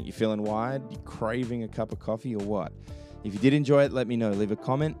did you think? You feeling wired? You craving a cup of coffee or what? If you did enjoy it, let me know. Leave a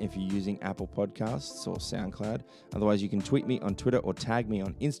comment if you're using Apple Podcasts or SoundCloud. Otherwise, you can tweet me on Twitter or tag me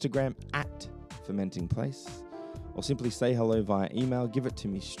on Instagram at Fermenting Place, or simply say hello via email. Give it to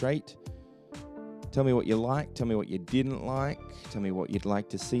me straight. Tell me what you liked. Tell me what you didn't like. Tell me what you'd like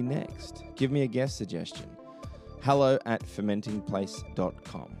to see next. Give me a guest suggestion.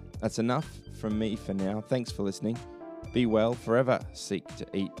 hello@fermentingplace.com. That's enough from me for now. Thanks for listening. Be well. Forever seek to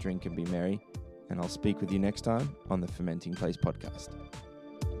eat, drink, and be merry. And I'll speak with you next time on the Fermenting Place podcast.